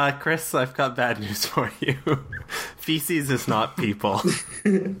 Chris, I've got bad news for you. Feces is not people.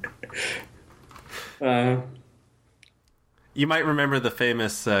 You might remember the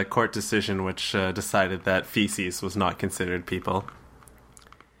famous court decision which decided that feces was not considered people.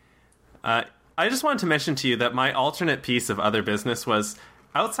 I just wanted to mention to you that my alternate piece of other business was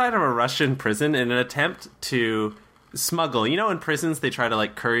outside of a Russian prison in an attempt to smuggle. You know, in prisons they try to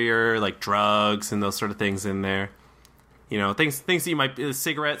like courier like drugs and those sort of things in there. You know, things that you might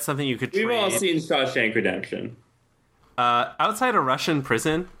cigarettes, something you could trade. We've all seen Shawshank Redemption. Outside a Russian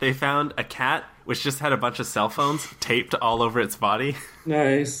prison, they found a cat which just had a bunch of cell phones taped all over its body.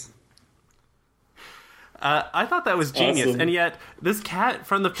 Nice. I thought that was genius, Awesome. and yet this cat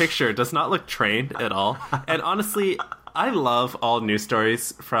from the picture does not look trained at all. And honestly, I love all news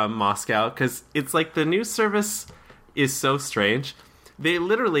stories from Moscow because it's like the news service is so strange. They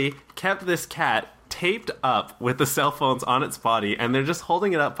literally kept this cat taped up with the cell phones on its body, and they're just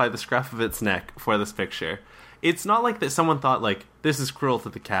holding it up by the scruff of its neck for this picture. It's not like that someone thought, like, this is cruel to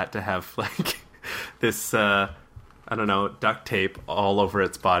the cat to have, like, this, I don't know, duct tape all over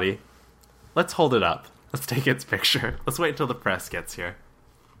its body. Let's hold it up. Let's take its picture. Let's wait until the press gets here.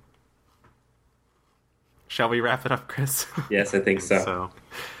 Shall we wrap it up, Chris? Yes, I think so.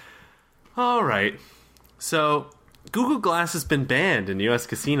 All right. So, Google Glass has been banned in U.S.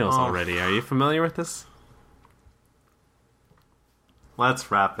 casinos already. Are you familiar with this? Let's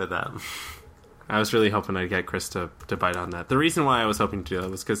wrap it up. I was really hoping I'd get Chris to bite on that. The reason why I was hoping to do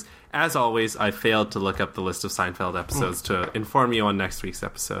that was because, as always, I failed to look up the list of Seinfeld episodes to inform you on next week's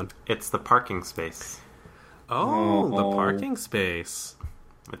episode. It's the parking space. Oh, the parking space.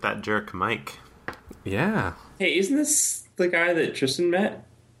 With that jerk Mike. Yeah. Hey, isn't this the guy that Tristan met?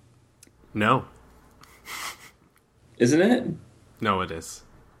 No. Isn't it? No, it is.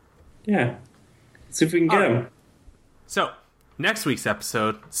 Yeah. Let's see if we can get him. So, next week's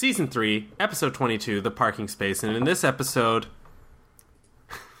episode, Season 3, Episode 22, The Parking Space. And in this episode,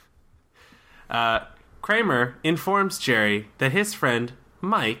 Kramer informs Jerry that his friend,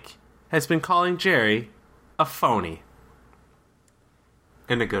 Mike, has been calling Jerry a phony.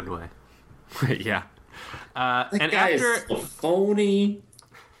 In a good way. Yeah. That and guy after is a phony.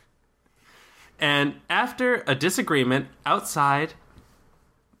 And after a disagreement outside,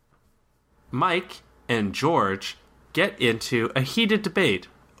 Mike and George get into a heated debate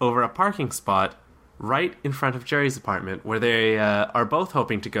over a parking spot right in front of Jerry's apartment, where they are both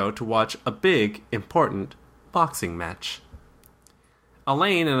hoping to go to watch a big, important boxing match.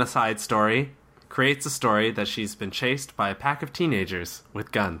 Elaine, in a side story, creates a story that she's been chased by a pack of teenagers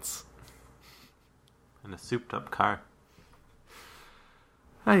with guns. In a souped-up car.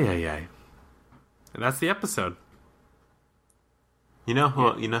 Ay, ay, ay. And that's the episode. You know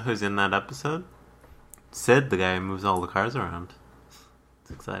who's in that episode? Sid, the guy who moves all the cars around. It's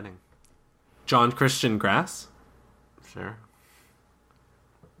exciting. John Christian Grass? Sure.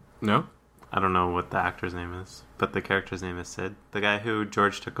 No? I don't know what the actor's name is, but the character's name is Sid. The guy who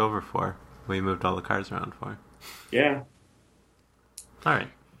George took over for, who he moved all the cars around for. Yeah. Alright.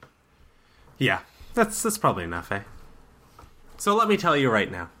 Yeah, that's probably enough, eh? So let me tell you right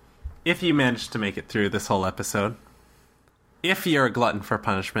now. If you managed to make it through this whole episode, if you're a glutton for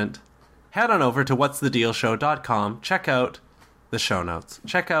punishment, head on over to whatsthedealshow.com, check out the show notes,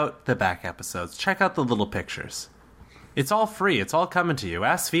 check out the back episodes, check out the little pictures. It's all free, it's all coming to you.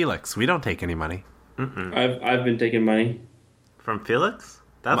 Ask Felix, we don't take any money. I've been taking money. From Felix?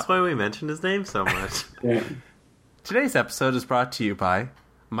 That's why we mentioned his name so much. Yeah. Today's episode is brought to you by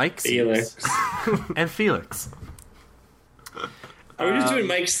Mike Felix. and Felix. Are we just doing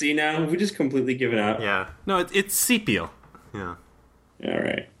Mike C now? Have we just completely given up? Yeah. No, it's Sepial. Yeah. All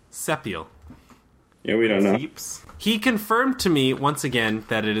right. Sepial. Yeah, we don't know. Seeps. He confirmed to me once again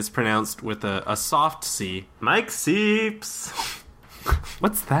that it is pronounced with a soft C. Mike Seeps.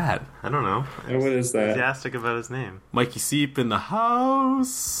 What's that? I don't know. What is that? Enthusiastic about his name. Mikey Seep in the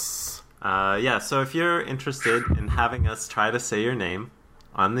house. Yeah, so if you're interested in having us try to say your name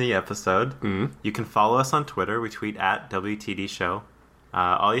on the episode, you can follow us on Twitter. We tweet at WTD Show.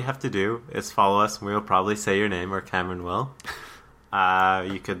 All you have to do is follow us, and we will probably say your name, or Cameron will.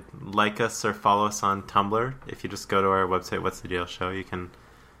 You could like us or follow us on Tumblr. If you just go to our website, What's the Deal Show, you can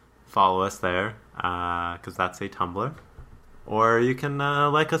follow us there, because that's a Tumblr. Or you can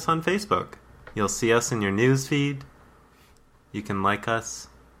like us on Facebook. You'll see us in your news feed. You can like us.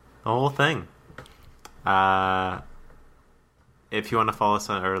 The whole thing. If you want to follow us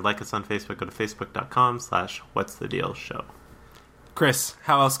or like us on Facebook, go to facebook.com/whatsthedealshow. Chris,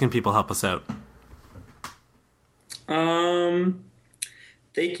 how else can people help us out?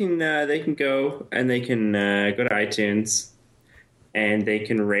 They can go and they can go to iTunes and they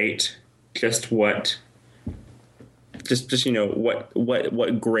can rate just what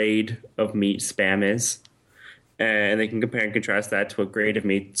grade of meat Spam is, and they can compare and contrast that to what grade of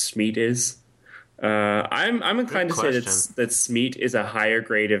meat Smeat is. I'm inclined to say that Smeat is a higher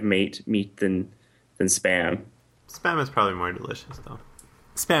grade of meat than Spam. Spam is probably more delicious, though.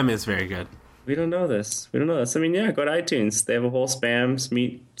 Spam is very good. We don't know this. I mean, yeah, go to iTunes. They have a whole Spam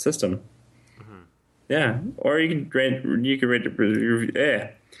Smeat system. Mm-hmm. Yeah, or you can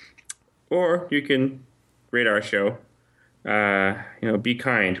rate our show. Be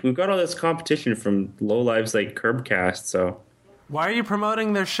kind. We've got all this competition from low lives like Curbcast. So why are you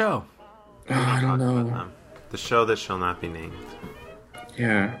promoting their show? I don't know. The show that shall not be named.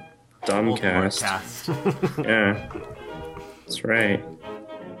 Yeah, Dumbcast. Cast. Yeah. That's right.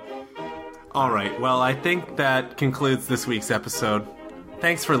 All right. Well, I think that concludes this week's episode.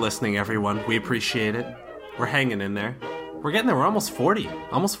 Thanks for listening, everyone. We appreciate it. We're hanging in there. We're getting there. We're almost 40.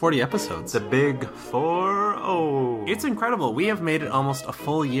 Almost 40 episodes. The big 4-0. It's incredible. We have made it almost a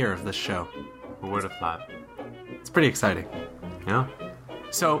full year of this show. Who would have thought? It's pretty exciting. Yeah.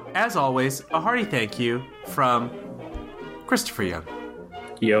 So, as always, a hearty thank you from Christopher Young.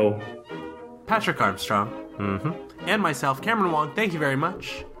 Yo. Patrick Armstrong. And myself, Cameron Wong. Thank you very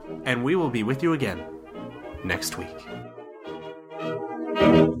much. And we will be with you again next week.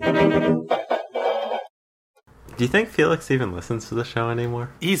 Do you think Felix even listens to the show anymore?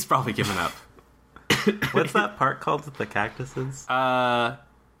 He's probably given up. What's that park called with the cactuses? Karl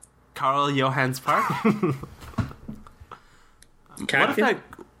Johans Park?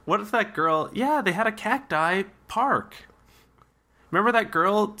 What if that girl... Yeah, they had a cacti park. Remember that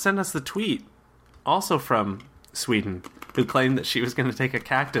girl sent us the tweet, also from Sweden, who claimed that she was going to take a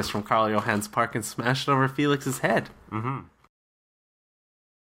cactus from Karl Johans Park and smash it over Felix's head. Mm-hmm.